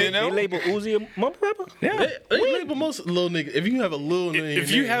Uzi. You know? They label Uzi a mumble rapper. yeah. They label most little niggas. If you have a little name,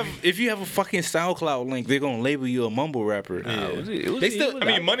 If you have a fucking SoundCloud link, they're gonna label you a mumble rapper. They still. I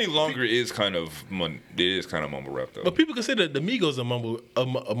mean, Money Longer is kind of mumble rap though. But people consider the Migos a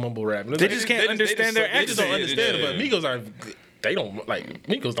mumble rap. They just can't understand their They just don't accent. understand it. But Migos are. They don't like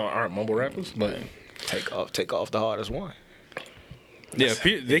Migos. Aren't mumble rappers. But Take off the hardest one. Yeah,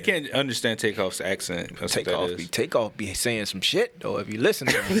 they can't understand Takeoff's accent. That's what that is. Takeoff be saying some shit though. If you listen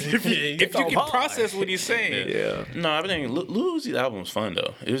to him, If you can process what he's saying. yeah. No, I think Lil Uzi's album was fun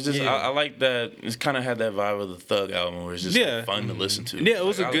though. It was just I like that. It's kind of had that vibe of the Thug album, where it's just like, fun to listen to. Yeah, it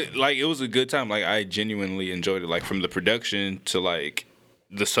was it was a good time. Like, I genuinely enjoyed it. Like, from the production to like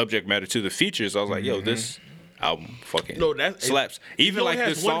the subject matter to the features, I was like, yo, this album fucking slaps. Even like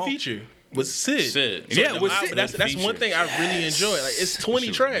has the song. one feature. Was Sid. Yeah, with Sid. That's one thing I really enjoy. Like, it's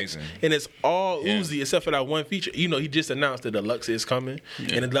 20 tracks and it's all Uzi except for that one feature. You know, he just announced that Deluxe is coming, and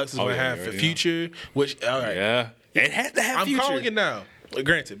the Deluxe is gonna have for Future. Which, all right, it has to have I'm Future. calling it now.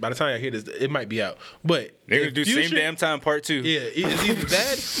 Granted, by the time I hear this, it might be out. But They're gonna do Future, Same Damn Time Part 2. Yeah, it's either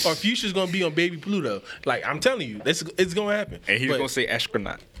that or Future's gonna be on Baby Pluto. Like, I'm telling you, it's gonna happen. And he's gonna say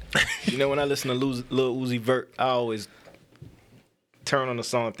astronaut. You know, when I listen to Lil Uzi Vert, I always turn on the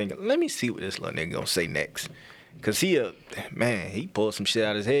song thinking, let me see what this little nigga gonna say next. Cause he pulled some shit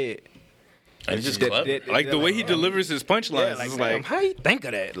out of his head. And it's just clever. Like, the way he delivers his punchlines is like, how you think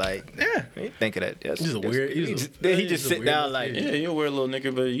of that? Like, yeah, how you think of that? That's, He's a weird. He just sit down like, Yeah, you're a weird little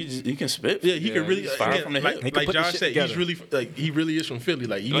nigga, but you can spit. Yeah, he can really fire from the hip. like put the Josh shit said. together. He's really he really is from Philly.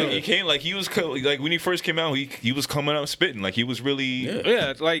 Like, you know, He came like he was like when he first came out, he was coming out spitting like he was really.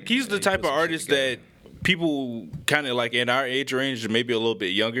 yeah. Like, he's the type of artist that people kind of like in our age range, maybe a little bit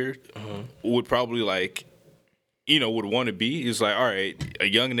younger, would probably like, would want to be. It's like, all right, a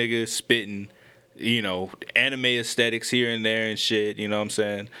young nigga spitting, anime aesthetics here and there and shit. You know what I'm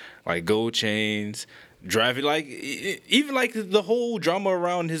saying? Like gold chains, driving, like even like the whole drama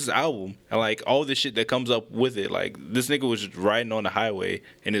around his album and like all the shit that comes up with it. Like, this nigga was just riding on the highway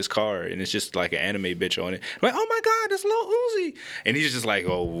in his car and it's just like an anime bitch on it. I'm like, oh my god, that's Lil Uzi, and he's just like,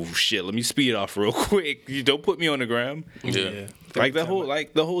 oh shit, let me speed off real quick. You don't put me on the gram. Yeah. Like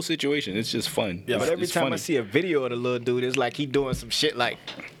the whole situation, it's just fun. yeah. But every It's time funny. I see a video of the little dude, it's like he doing some shit like,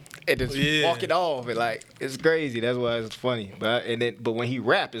 and just walk it off, and like it's crazy. That's why it's funny. But when he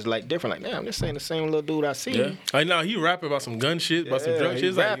rap, it's like different. Like, damn, this ain't the same little dude I see. Yeah. I know he rapping about some gun shit, about some drug he shit.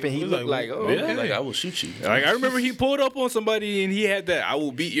 It's rapping. He look like, oh, Yeah. okay. Like, I will shoot you. Like, I remember he pulled up on somebody and he had that "I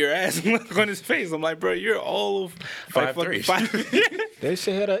will beat your ass" look on his face. I'm like, bro, you're all of 5'3". They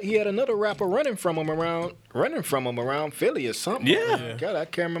said he had another rapper running from him around Philly or something. Yeah. God, I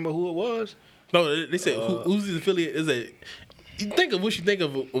can't remember who it was. No, they said Uzi's affiliate is a. You think of what you think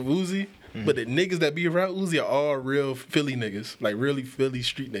of Uzi, but the niggas that be around Uzi are all real Philly niggas, like really Philly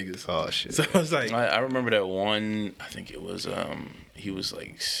street niggas. Oh shit. So I was like, I remember that one. I think it was he was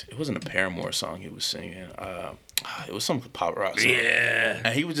like, it wasn't a Paramore song he was singing. It was some pop rock song. Yeah.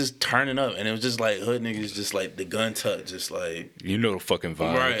 And he was just turning up, and it was just like hood niggas, just like the gun touch, just like You know the fucking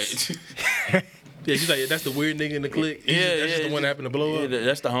vibes. right. Yeah, he's like, that's the weird nigga in the clique. That's just the one that happened to blow up.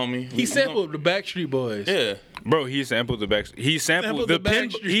 That's the homie. He sampled the Backstreet Boys. Yeah. Bro, he sampled the back. He sampled the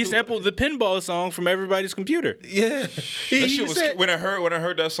pinball song from Everybody's Computer. Yeah. That shit was when I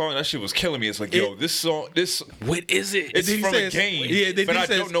heard that song, that shit was killing me. It's like, yo, this song, what is it? it's from a says- game. yeah, but I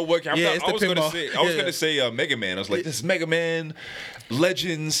don't know what. Yeah, it's I the was gonna pinball. say Mega Man. I was like, this is Mega Man,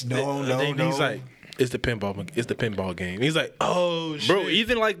 Legends. No. He's like, it's the pinball game. He's like, oh shit. Bro,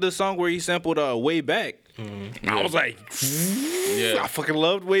 even like the song where he sampled Way Back. I was like, I fucking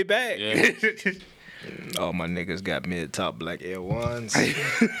loved Way Back. Yeah. All my niggas got mid-top black Air Ones.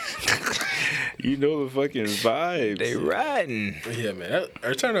 You know the fucking vibes. They riding. Yeah, man.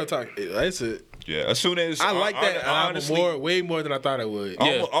 Return of the Talk. That's it. Yeah, as soon as I like that album honestly, way more than I thought I would.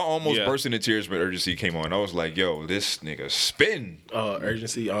 I almost Yeah. burst into tears when Urgency came on. I was like, yo, this nigga spin.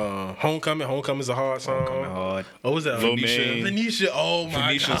 Urgency. Homecoming. Homecoming's a hard song. Hard. What was that? Lil Venetia. Mane. Venetia. Oh my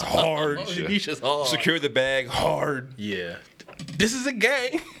Venetia's god. hard. Venetia's hard. Secure the bag hard. Yeah. This is a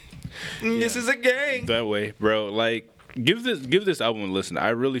gang. This is a gang. That way, bro. Like, give this album a listen. I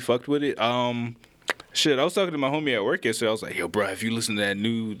really fucked with it. Shit, I was talking to my homie at work yesterday. I was like, yo, bro, if you listen to that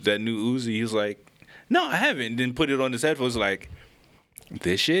new Uzi, he was like, no, I haven't. And then put it on his headphones, like,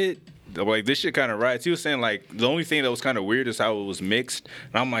 this shit. I'm like, this shit kind of rides. He was saying, like, the only thing that was kind of weird is how it was mixed.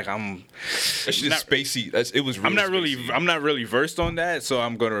 And I'm like, That shit is spacey. It was. I'm not spacey. really versed on that, so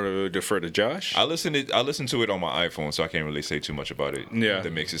I'm gonna defer to Josh. I listened to it on my iPhone, so I can't really say too much about it. Yeah.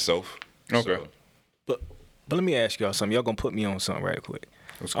 The mix itself. Okay. So, But let me ask y'all something. Y'all gonna put me on something right quick.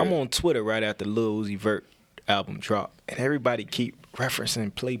 That's I'm good. on Twitter right after Lil Uzi Vert album drop, and everybody keep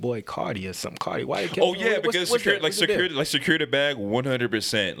referencing Playboy Cardi or something. Cardi, why? Oh yeah, because Secure Secure the Bag,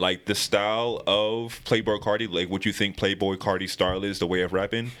 100%. Like the style of Playboy Cardi, like what you think Playboy Cardi's style is, the way of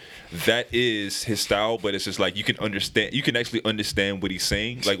rapping, that is his style. But it's just like you can actually understand what he's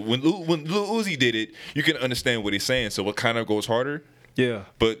saying. Like when Lil Uzi did it, you can understand what he's saying. So it kind of goes harder. Yeah.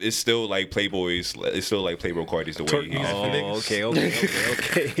 But it's still like Playboy Cardi's the way. Oh,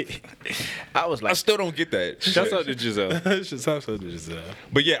 okay. I was I like, still don't get that. Shouts out to Giselle.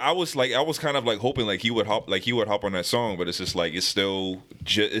 But yeah, I was kind of like hoping like he would hop on that song, but it's just like it's still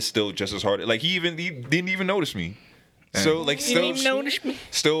just as hard. Like he didn't even notice me. So like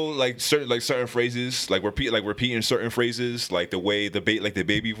still like certain phrases like repeating certain phrases like the way the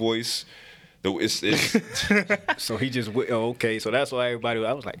baby voice. It's so he just okay. So that's why everybody.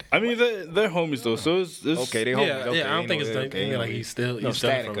 I was like, I mean, they're homies though, so it's okay, they homies. Okay, I don't think it's okay, like he's still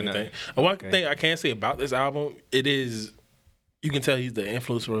static from or anything. nothing. One thing I can say about this album, it is you can tell he's the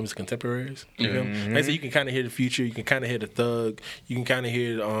influence from his contemporaries. You know? Like I said, you can kind of hear the Future, you can kind of hear the Thug, you can kind of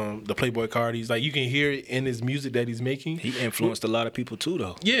hear the Playboy Cardis. Like you can hear it in his music that he's making. he influenced a lot of people too,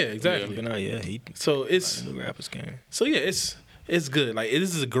 though. Yeah, exactly. He So it's new rappers came. so yeah, it's good. Like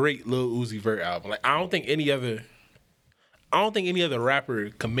this is a great Lil Uzi Vert album. Like I don't think any other rapper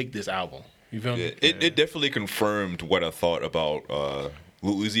can make this album. You feel me? it definitely confirmed what I thought about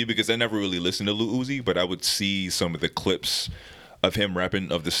Lil Uzi because I never really listened to Lil Uzi, but I would see some of the clips of him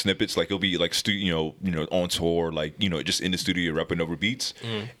rapping, of the snippets, like he'll be like on tour, like just in the studio rapping over beats,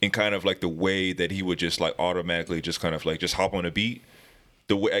 and kind of like the way that he would just like automatically just kind of like just hop on a beat.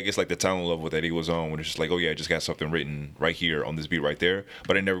 The way I guess like the talent level that he was on, when it's just like, oh yeah, I just got something written right here on this beat right there.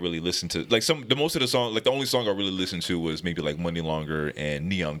 But I never really listened to like most of the song. Like the only song I really listened to was maybe like Money Longer and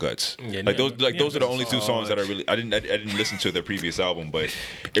Neon Guts. Yeah, like those Neon are the Guts only two songs that I didn't listen to their previous album, but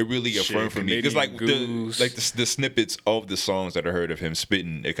it really affirmed for me because like the snippets of the songs that I heard of him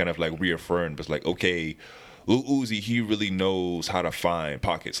spitting, it kind of like reaffirmed. But like okay. Lil Uzi, he really knows how to find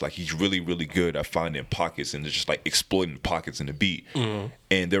pockets. Like he's really, really good at finding pockets and just like exploiting pockets in the beat. And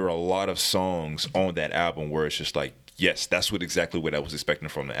there were a lot of songs on that album where it's just like, yes, that's exactly what I was expecting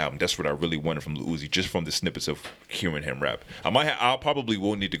from the album. That's what I really wanted from Lil Uzi, just from the snippets of hearing him rap. I probably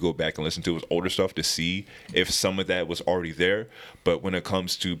will need to go back and listen to his older stuff to see if some of that was already there. But when it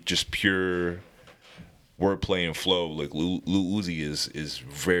comes to just pure wordplay and flow, like Lil Uzi is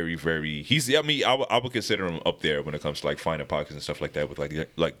very, very. I would consider him up there when it comes to like finding pockets and stuff like that with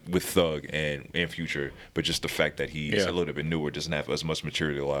like with Thug and Future. But just the fact that he's a little bit newer, doesn't have as much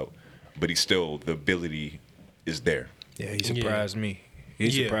material out, but he's still, the ability is there. Yeah, he surprised me. He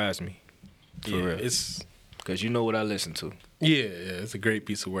surprised me. For real. It's because you know what I listen to. yeah, it's a great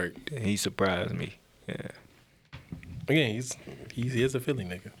piece of work. He surprised me. Yeah. Again, he is a Philly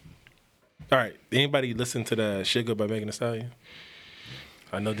nigga. All right, anybody listen to the Sugar by Megan Thee Stallion?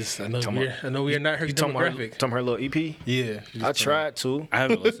 I know this. I know we are not her demographic. Talking her little EP. Yeah, I tried to. I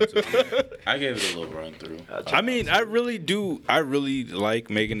haven't listened to it. I gave it a little run through. I mean, I really do. I really like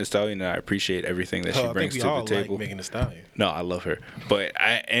Megan Thee Stallion, and I appreciate everything that she brings to the table. Like Megan Thee Stallion. No, I love her, but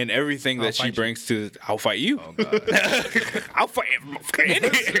and everything that she brings to, I'll fight you. Oh, God. I'll fight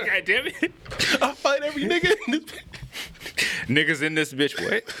God damn it! I'll fight every nigga. Niggas in this bitch.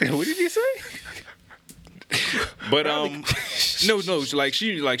 What did you say? But no, like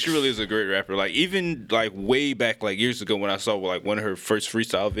she really is a great rapper. Like even like way back like years ago when I saw like one of her first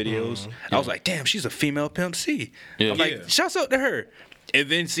freestyle videos, I was like, damn, she's a female Pimp C. I'm like, shouts out to her. And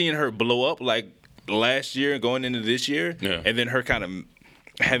then seeing her blow up like last year going into this year, and then her kind of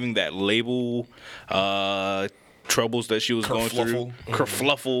having that label troubles that she was going through,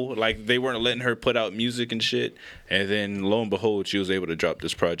 kerfluffle, like they weren't letting her put out music and shit, and then lo and behold she was able to drop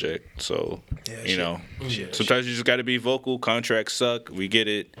this project. So you know, sometimes you just got to be vocal. Contracts suck, we get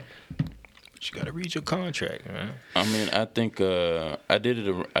it. You got to read your contract, man. I mean, I think I did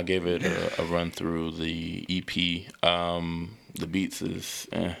it. I gave it a run through the EP. The beats is,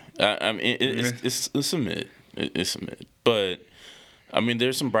 I mean, it's a mid. It's a mid, but. I mean,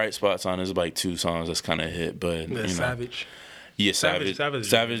 there's some bright spots on it. There's like 2 songs that's kind of hit, but you know. Savage. Yeah, Savage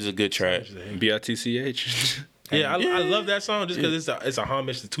is a good track. BITCH. Yeah, I love that song just because it's a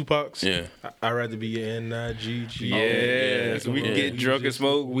homage to Tupac's. Yeah. I'd rather be N-I-G-G. Yeah, so we can get drunk and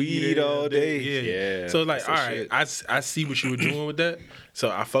smoke weed all day. Yeah. So like, all right, I see what you were doing with that, so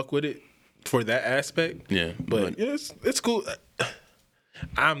I fuck with it for that aspect. Yeah, but yeah, it's cool.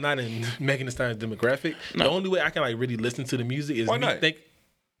 I'm not in Megan Thee Stallion's demographic. No. The only way I can like really listen to the music is why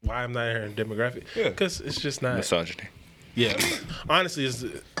I'm not in her demographic. Yeah, because it's just not misogyny. Yeah, honestly,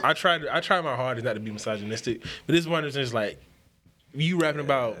 I try my hardest not to be misogynistic, but this one is just like you rapping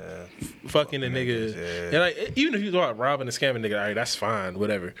about fucking a nigga, and like even if you talk about robbing and scamming nigga, all right, that's fine,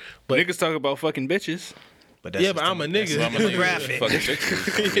 whatever. But niggas talk about fucking bitches. But I'm a nigga.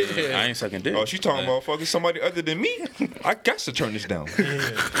 Yeah. I ain't sucking dick. Oh, she talking about fucking somebody other than me? I got to turn this down.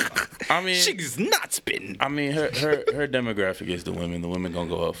 I mean, she's not spitting. I mean, her demographic is the women. The women gonna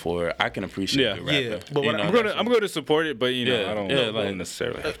go up for her. I can appreciate the rapper. Yeah, but I'm going to support it, but you know, I don't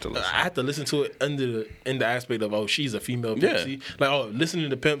necessarily have to listen. I have to listen to it in the aspect of she's a female Pimp C. Like listening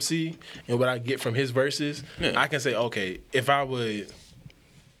to Pimp C and what I get from his verses, I can say okay, if I would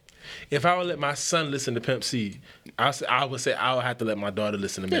let my son listen to Pimp C, I would say I would have to let my daughter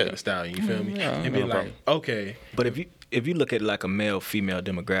listen to Megan Thee Stallion. You feel me? And be like, okay. But if you look at like a male-female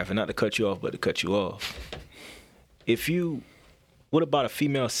demographic, not to cut you off, but to cut you off. What about a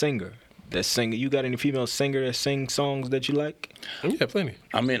female singer that sing? You got any female singer that sing songs that you like? Yeah, plenty.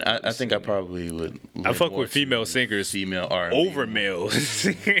 I mean, I think I probably would. I fuck with female singers, female R&B over males.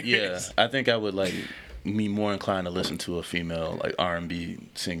 Yeah, I think I would like. Me more inclined to listen to a female like R&B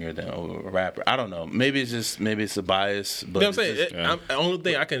singer than a rapper. I don't know. Maybe it's a bias. But you know what I'm saying? The only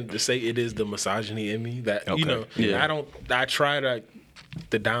thing I can just say it is the misogyny in me that you know. Yeah. I try to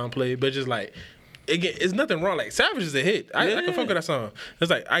downplay, but just like again, it's nothing wrong. Like Savage is a hit. I can fuck with that song.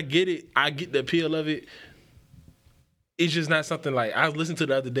 It's like I get it. I get the appeal of it. It's just not something like I was listening to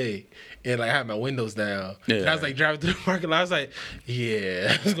the other day and like I had my windows down. Yeah. And I was like driving through the parking lot. I was like,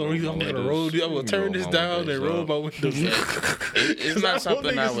 I'm gonna turn this down and roll my windows down. It's not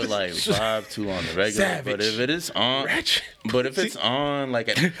something I would like vibe to on the regular. Savage. But if it is on, it's on like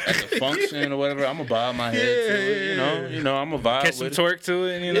at the function or whatever, I'm gonna bob my head to it. You know, I'm gonna vibe. Catch some twerk to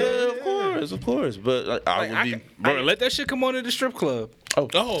it. You know? Yeah, of course. But like, I would bro, let that shit come on at the strip club.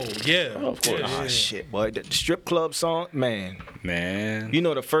 Oh yeah. Oh, of course. Oh shit, boy. The strip club song, man. You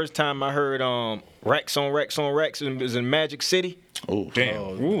know the first time I heard Racks on Racks on Racks was in Magic City. Oh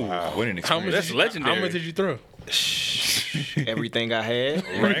damn. Wow. What an experience. That's legendary. How much did you throw? Everything I had.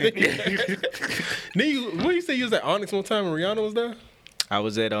 Right. What you say you was at Onyx one time when Rihanna was there? I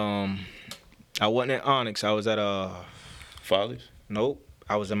was at I wasn't at Onyx. I was at Follies? Nope.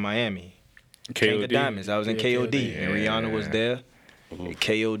 I was in Miami. KOD. King of Diamonds. I was in KOD and Rihanna was there.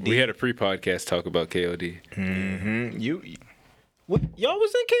 KOD. We had a pre-podcast talk about KOD. Mm-hmm. Y'all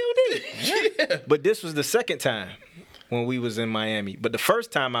was in KOD. Yeah. But this was the second time when we was in Miami. But the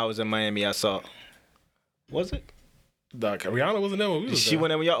first time I was in Miami, I saw. Was it? Rihanna wasn't there when we was She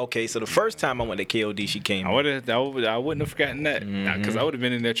went in with y'all. Okay, so the first time I went to KOD, she came. I wouldn't have forgotten that because I would have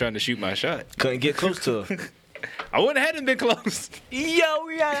been in there trying to shoot my shot. Couldn't get close to her. I wouldn't have had him been close. Yo,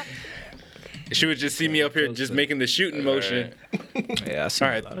 yeah. She would just see me up here just making the shooting motion. Yeah, I see.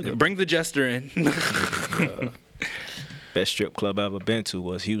 All right, bring the jester in. Best strip club I ever been to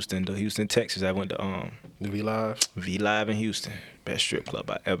was Houston, Texas. I went to V Live in Houston. Best strip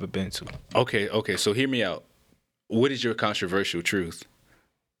club I ever been to. Okay. So hear me out. What is your controversial truth?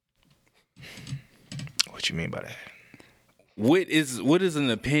 What you mean by that? What is an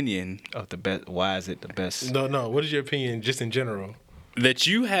opinion Of the best? Why is it the best? No. What is your opinion, just in general? that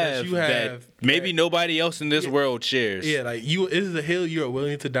you have that maybe that- nobody else in this world shares? Yeah, like you is a hill you are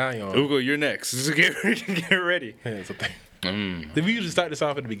willing to die on. Ugo, you're next. Just get ready. Yeah, it's a thing. Did we usually start this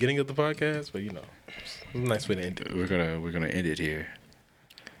off at the beginning of the podcast? But it's a nice way to end it. We're gonna end it here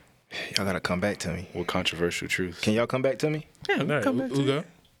Y'all gotta come back to me. with controversial truths. Can y'all come back to me? Yeah, All right, come back to it. Ugo.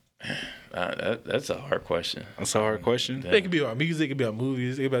 That's a hard question. That's a hard question. It could be about music, it could be about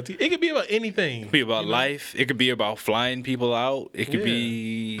movies, it could be about anything. It could be about life. It could be about flying people out. It could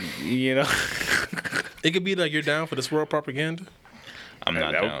be, It could be like you're down for this world propaganda. I'm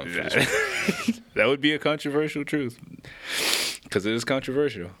not down for this. that would be a controversial truth because it is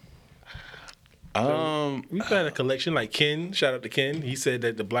controversial. We've had a collection like Ken. Shout out to Ken. He said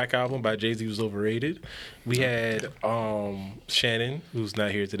that the Black Album by Jay-Z was overrated. We had Shannon, who's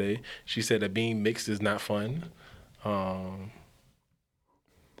not here today. She said that being mixed is not fun.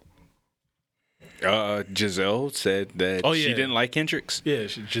 Giselle said that Oh, she yeah. didn't like Hendrix. Yeah,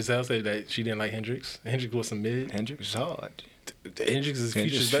 Giselle said that she didn't like Hendrix. Hendrix was some mid. Hendrix is hard. Hendrix is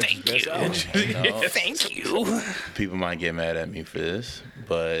Future's Hendrix- best album. Thank you. People might get mad at me for this,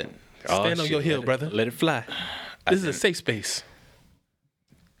 but Stand on your hill, brother. Let it fly. This is a safe space.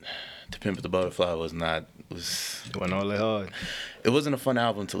 To Pimp the Butterfly was It wasn't all that hard. it wasn't a fun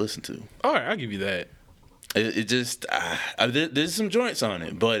album to listen to. All right, I'll give you that. It just there's some joints on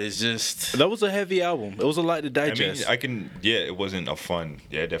it, but it's just That was a heavy album. It was a lot to digest. it wasn't a fun.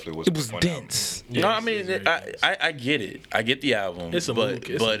 Yeah, it definitely wasn't. it was a fun dense. no. I mean, I get it. I get the album, It's a but mood-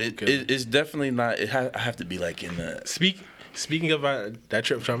 it's a mood killer. it's definitely not. I have to be like in the. Speaking of that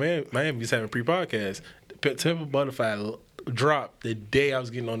trip to Miami, was having pre-podcast. Temple Butterfly dropped the day I was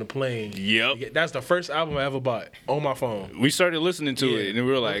getting on the plane. Yep. That's the first album I ever bought on my phone. We started listening to it, and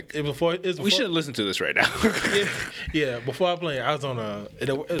we were like, Before we shouldn't listen to this right now. Yeah, before I played, I was on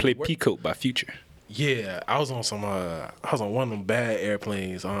Play Peacoat by Future. Yeah, I was on some. I was on one of them bad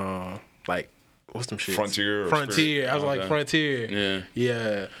airplanes. Like what's them shit? Frontier or Frontier. Spirit? I was like Okay. Frontier.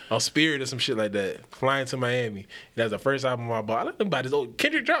 Yeah. On Spirit or some shit like that. Flying to Miami. That's the first album I bought. I like buy this old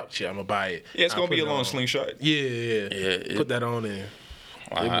Kendrick drop shit. I'm gonna buy it. Yeah, it's I'll gonna put be a it long on. slingshot. Yeah. Put that on there.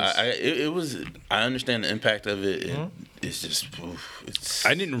 It was. I understand the impact of it. It's just. It's.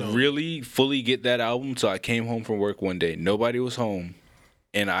 I didn't really fully get that album until I came home from work one day. Nobody was home.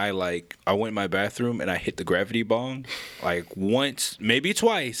 And I went in my bathroom and I hit the gravity bong like once, maybe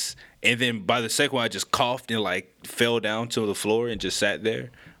twice. And then by the second one, I just coughed and fell down to the floor and just sat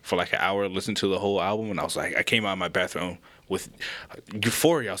there for like an hour, listened to the whole album. And I was like, I came out of my bathroom with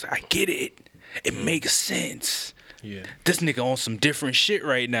euphoria. I was like, I get it. It makes sense. Yeah. This nigga on some different shit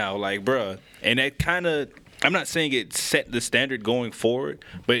right now. Like, bruh. And that kind of, I'm not saying it set the standard going forward,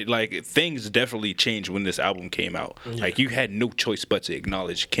 but things definitely changed when this album came out. Yeah. Like, you had no choice but to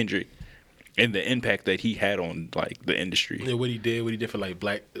acknowledge Kendrick and the impact that he had on the industry. Yeah, what he did for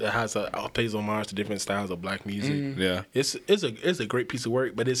black, has pays homage to different styles of black music. Yeah. It's a great piece of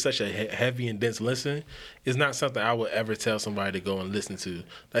work, but it's such a heavy and dense listen. It's not something I would ever tell somebody to go and listen to.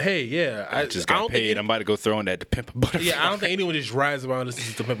 Like, hey, yeah, I just got paid. I'm about to go throw on that to Pimp a Butterfly. Yeah, I don't think anyone just rides around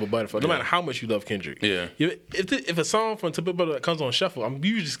listening to Pimp a Butterfly, no matter how much you love Kendrick. Yeah. If a song from Pimp a Butterfly comes on shuffle, I'm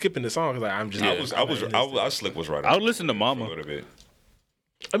usually skipping the song because I'm just. I Slick was right. I would listen to for Mama. a little bit.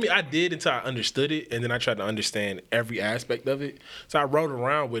 I mean, I did until I understood it, and then I tried to understand every aspect of it. So I rode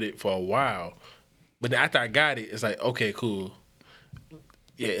around with it for a while, but then after I got it, it's like, okay, cool.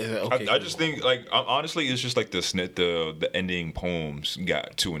 Yeah, it's like, okay. I just think honestly, it's just like the ending poems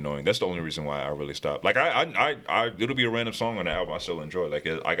got too annoying. That's the only reason why I really stopped. Like I it'll be a random song on the album I still enjoy. Like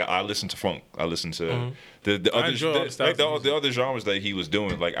I listen to funk. I listen to the other enjoy all the styles of the other genres that he was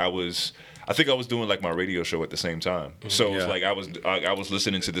doing. I think I was doing my radio show at the same time. So it's like I was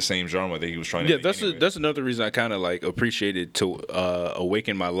listening to the same genre that he was trying to. Yeah, that's another reason I kind of appreciated to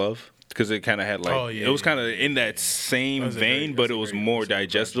Awaken My Love, because it kind of had it was kind of in that same vein, but it was more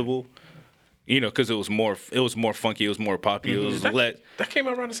digestible. Because it was more funky, it was more poppy. It was that came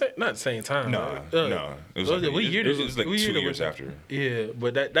out around not the same time. No, it was what year it was like 2 years after. Yeah,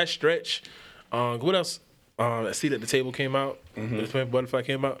 but that stretch. What else? A Seat at the Table came out. The Pimp Butterfly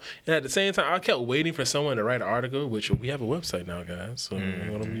came out, and at the same time, I kept waiting for someone to write an article. Which we have a website now, guys. So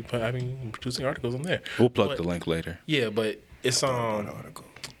we're gonna be producing articles on there. We'll plug the link later. Yeah, but it's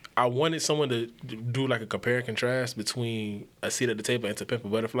I wanted someone to do a compare and contrast between A Seat at the Table and To Pimp a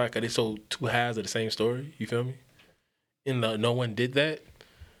Butterfly, because they sold two halves of the same story. You feel me? And no one did that.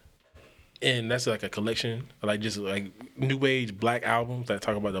 And that's a collection of just new age black albums that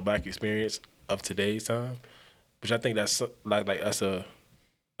talk about the black experience of today's time, which I think that's that's a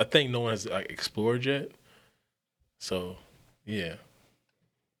a thing no one has like explored yet. So, yeah,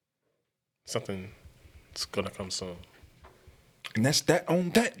 something that's gonna come soon. And that's that on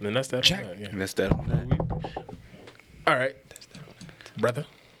that. And that's that. Check. On that, yeah. And that's that on that. All right, brother.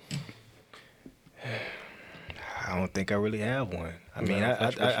 I don't think I really have one. I mean,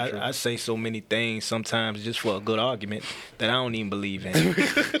 No, I say so many things sometimes just for a good argument that I don't even believe in.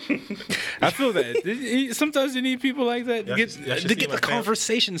 I feel that sometimes you need people like that Y'all to should get see the my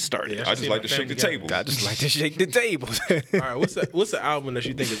conversation started. Yeah. I just like to shake the table. I just like to shake the tables. All right, what's the album that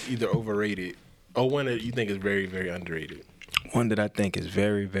you think is either overrated or one that you think is very, very underrated? One that I think is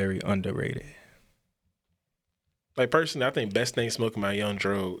very, very underrated. Like personally, I think Best Thing Smoking by Young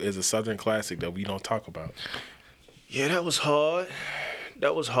Dro is a Southern classic that we don't talk about. Yeah, that was hard.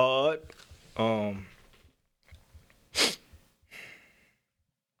 That was hard. That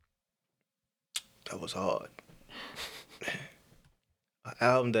was hard. An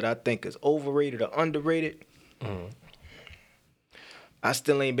album that I think is overrated or underrated. I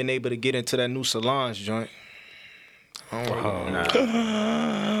still ain't been able to get into that new Solange joint. I don't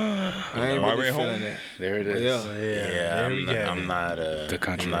I ain't My really Way Home? feeling it. There it is. Yeah. Yeah, there we have I'm it. not The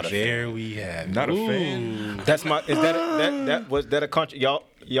country. I'm not a fan. There we have it. Not a Ooh. fan. That's my. Is that was that a country?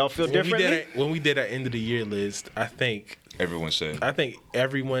 Y'all feel differently? When we did our end of the year list, I think Everyone said.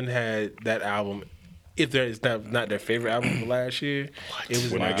 everyone had that album. If there is not their favorite album from last year, it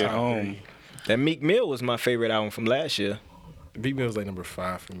was When in I my Get top Home. That Meek Mill was my favorite album from last year. 3. Big Man was like number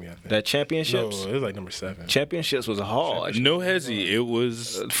 5 for me. I think That Championships. No, it was like number 7. Championships was hard. No hezzy. It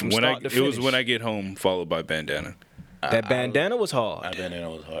was From when start to it was finish. When I Get Home, followed by Bandana. That bandana was hard. I've been in. It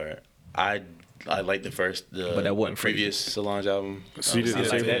was hard. I like the But that wasn't for you. previous Solange album. Sweet as I the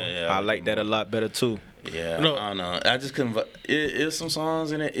like Sable. that. I like that a lot better too. Yeah, No. I don't know. I just couldn't. It was some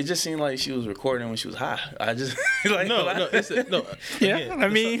songs in it. It just seemed like she was recording when she was high. I just like No. Yeah, Again, I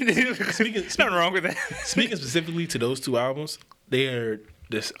mean, speaking nothing wrong with that. speaking specifically to those two albums, they are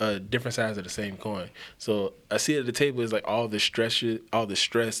this different sides of the same coin. So I see at the table is like all the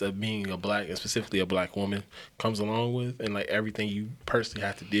stress of being a black and specifically a black woman comes along with, and like everything you personally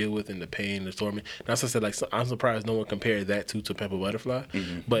have to deal with, and the pain, the torment. And that's what I said. Like I'm surprised no one compared that to Pimp a Butterfly.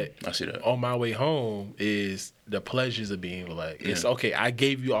 But I see that. On My Way Home is the pleasures of being black. It's okay. I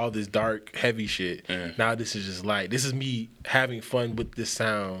gave you all this dark, heavy shit. Now this is just light. This is me having fun with this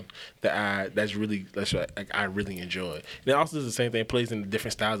sound that I really enjoy. And it also does the same thing. It plays in the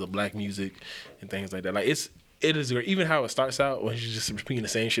different styles of black music and things like that. Like it is great. Even how it starts out when she's just repeating the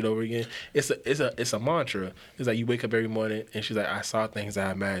same shit over again. It's a mantra. It's like you wake up every morning and she's like, I saw things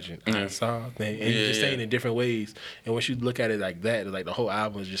I imagined. I saw things, and you're just saying it in different ways. And once you look at it like that, it's like the whole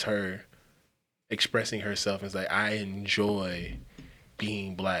album is just her expressing herself. It's like I enjoy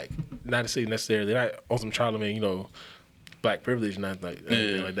being black. Not to say necessarily not on some Charlamagne, black privilege, not like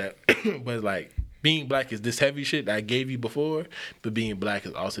anything like that. But it's like being black is this heavy shit that I gave you before, but being black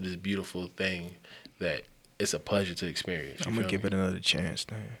is also this beautiful thing that it's a pleasure to experience. I'm gonna give it another chance,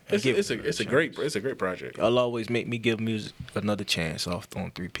 man. It's a great project. Y'all always make me give music another chance off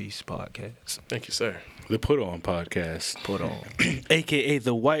on 3-Piece Podcast. Thank you, sir. The Put On Podcast. Put on. AKA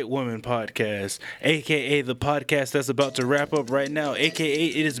the White Woman Podcast, AKA the podcast that's about to wrap up right now, AKA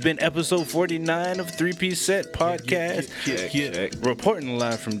it has been episode 49 of 3-Piece Set Podcast. Reporting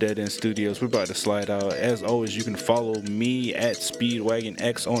live from Dead End Studios. We're about to slide out. As always, you can follow me at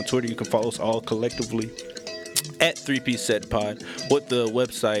SpeedwagonX on Twitter. You can follow us all collectively at 3-Piece Set Pod with the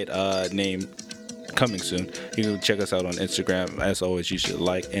website name coming soon. You can check us out on Instagram. As always, you should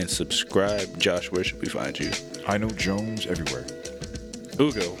like and subscribe. Josh, where should we find you? I know Jones everywhere.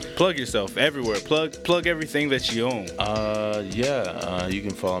 Ugo, plug yourself everywhere. Plug everything that you own. You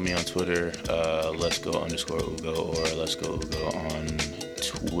can follow me on Twitter, Let's Go _Ugo, or Let's Go Ugo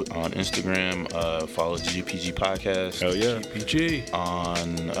on Instagram. Follow GPG Podcast. Hell yeah. PG. On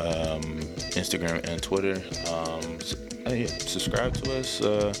Instagram and Twitter. Subscribe to us.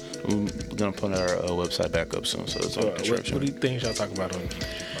 We're gonna put our website back up soon, so it's all What construction. do you think y'all talk about on the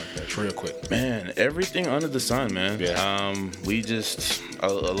podcast? Real quick. Man, everything under the sun, man. Yeah. We just a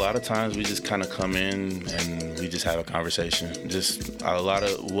lot of times we just kind of come in and we just have a conversation. Just a lot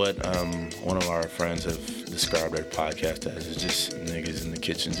of what one of our friends have described our podcast as is just niggas in the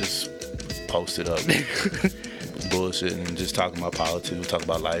kitchen just posted up, bullshit, and just talking about politics, we talk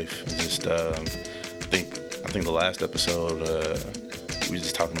about life. Just I think the last episode we were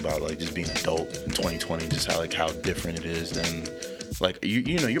just talking about like just being adult in 2020, just how different it is than Like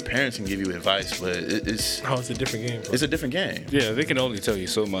you know, your parents can give you advice, but it's Oh, it's a different game, bro. it's a different game. Yeah, they can only tell you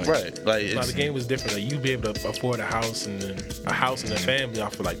so much. Right. Like Now, it's, the game was different. Like, you'd be able to afford a house and a family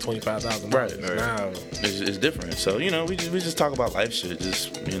off for like $25,000. Right. Now, it's different. So you know, we just talk about life shit,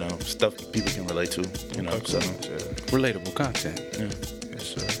 just you know, stuff people can relate to. You know, so Relatable content. yeah.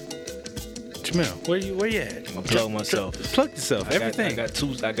 Yes, sir. Jamil, where you at? I'm gonna plug myself. Plug yourself. Everything.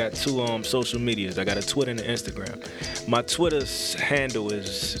 I got two social medias. I got a Twitter and an Instagram. My Twitter's handle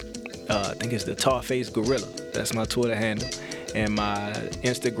is I think it's the Tarface Gorilla. That's my Twitter handle. And my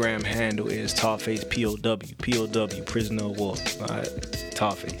Instagram handle is Tarface POW Prisoner of War.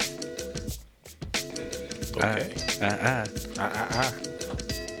 Tarface. okay.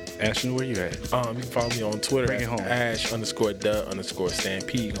 Ashton, where you at? You can follow me on Twitter Bring it at home.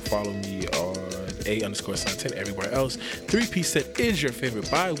 Ash_the_Stampede. You can follow me on A_Santen everywhere else. 3P Set is your favorite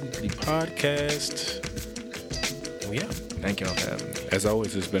bi-weekly podcast. And we out. Thank y'all for having me. As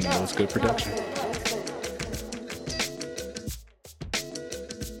always, it's been the most good production.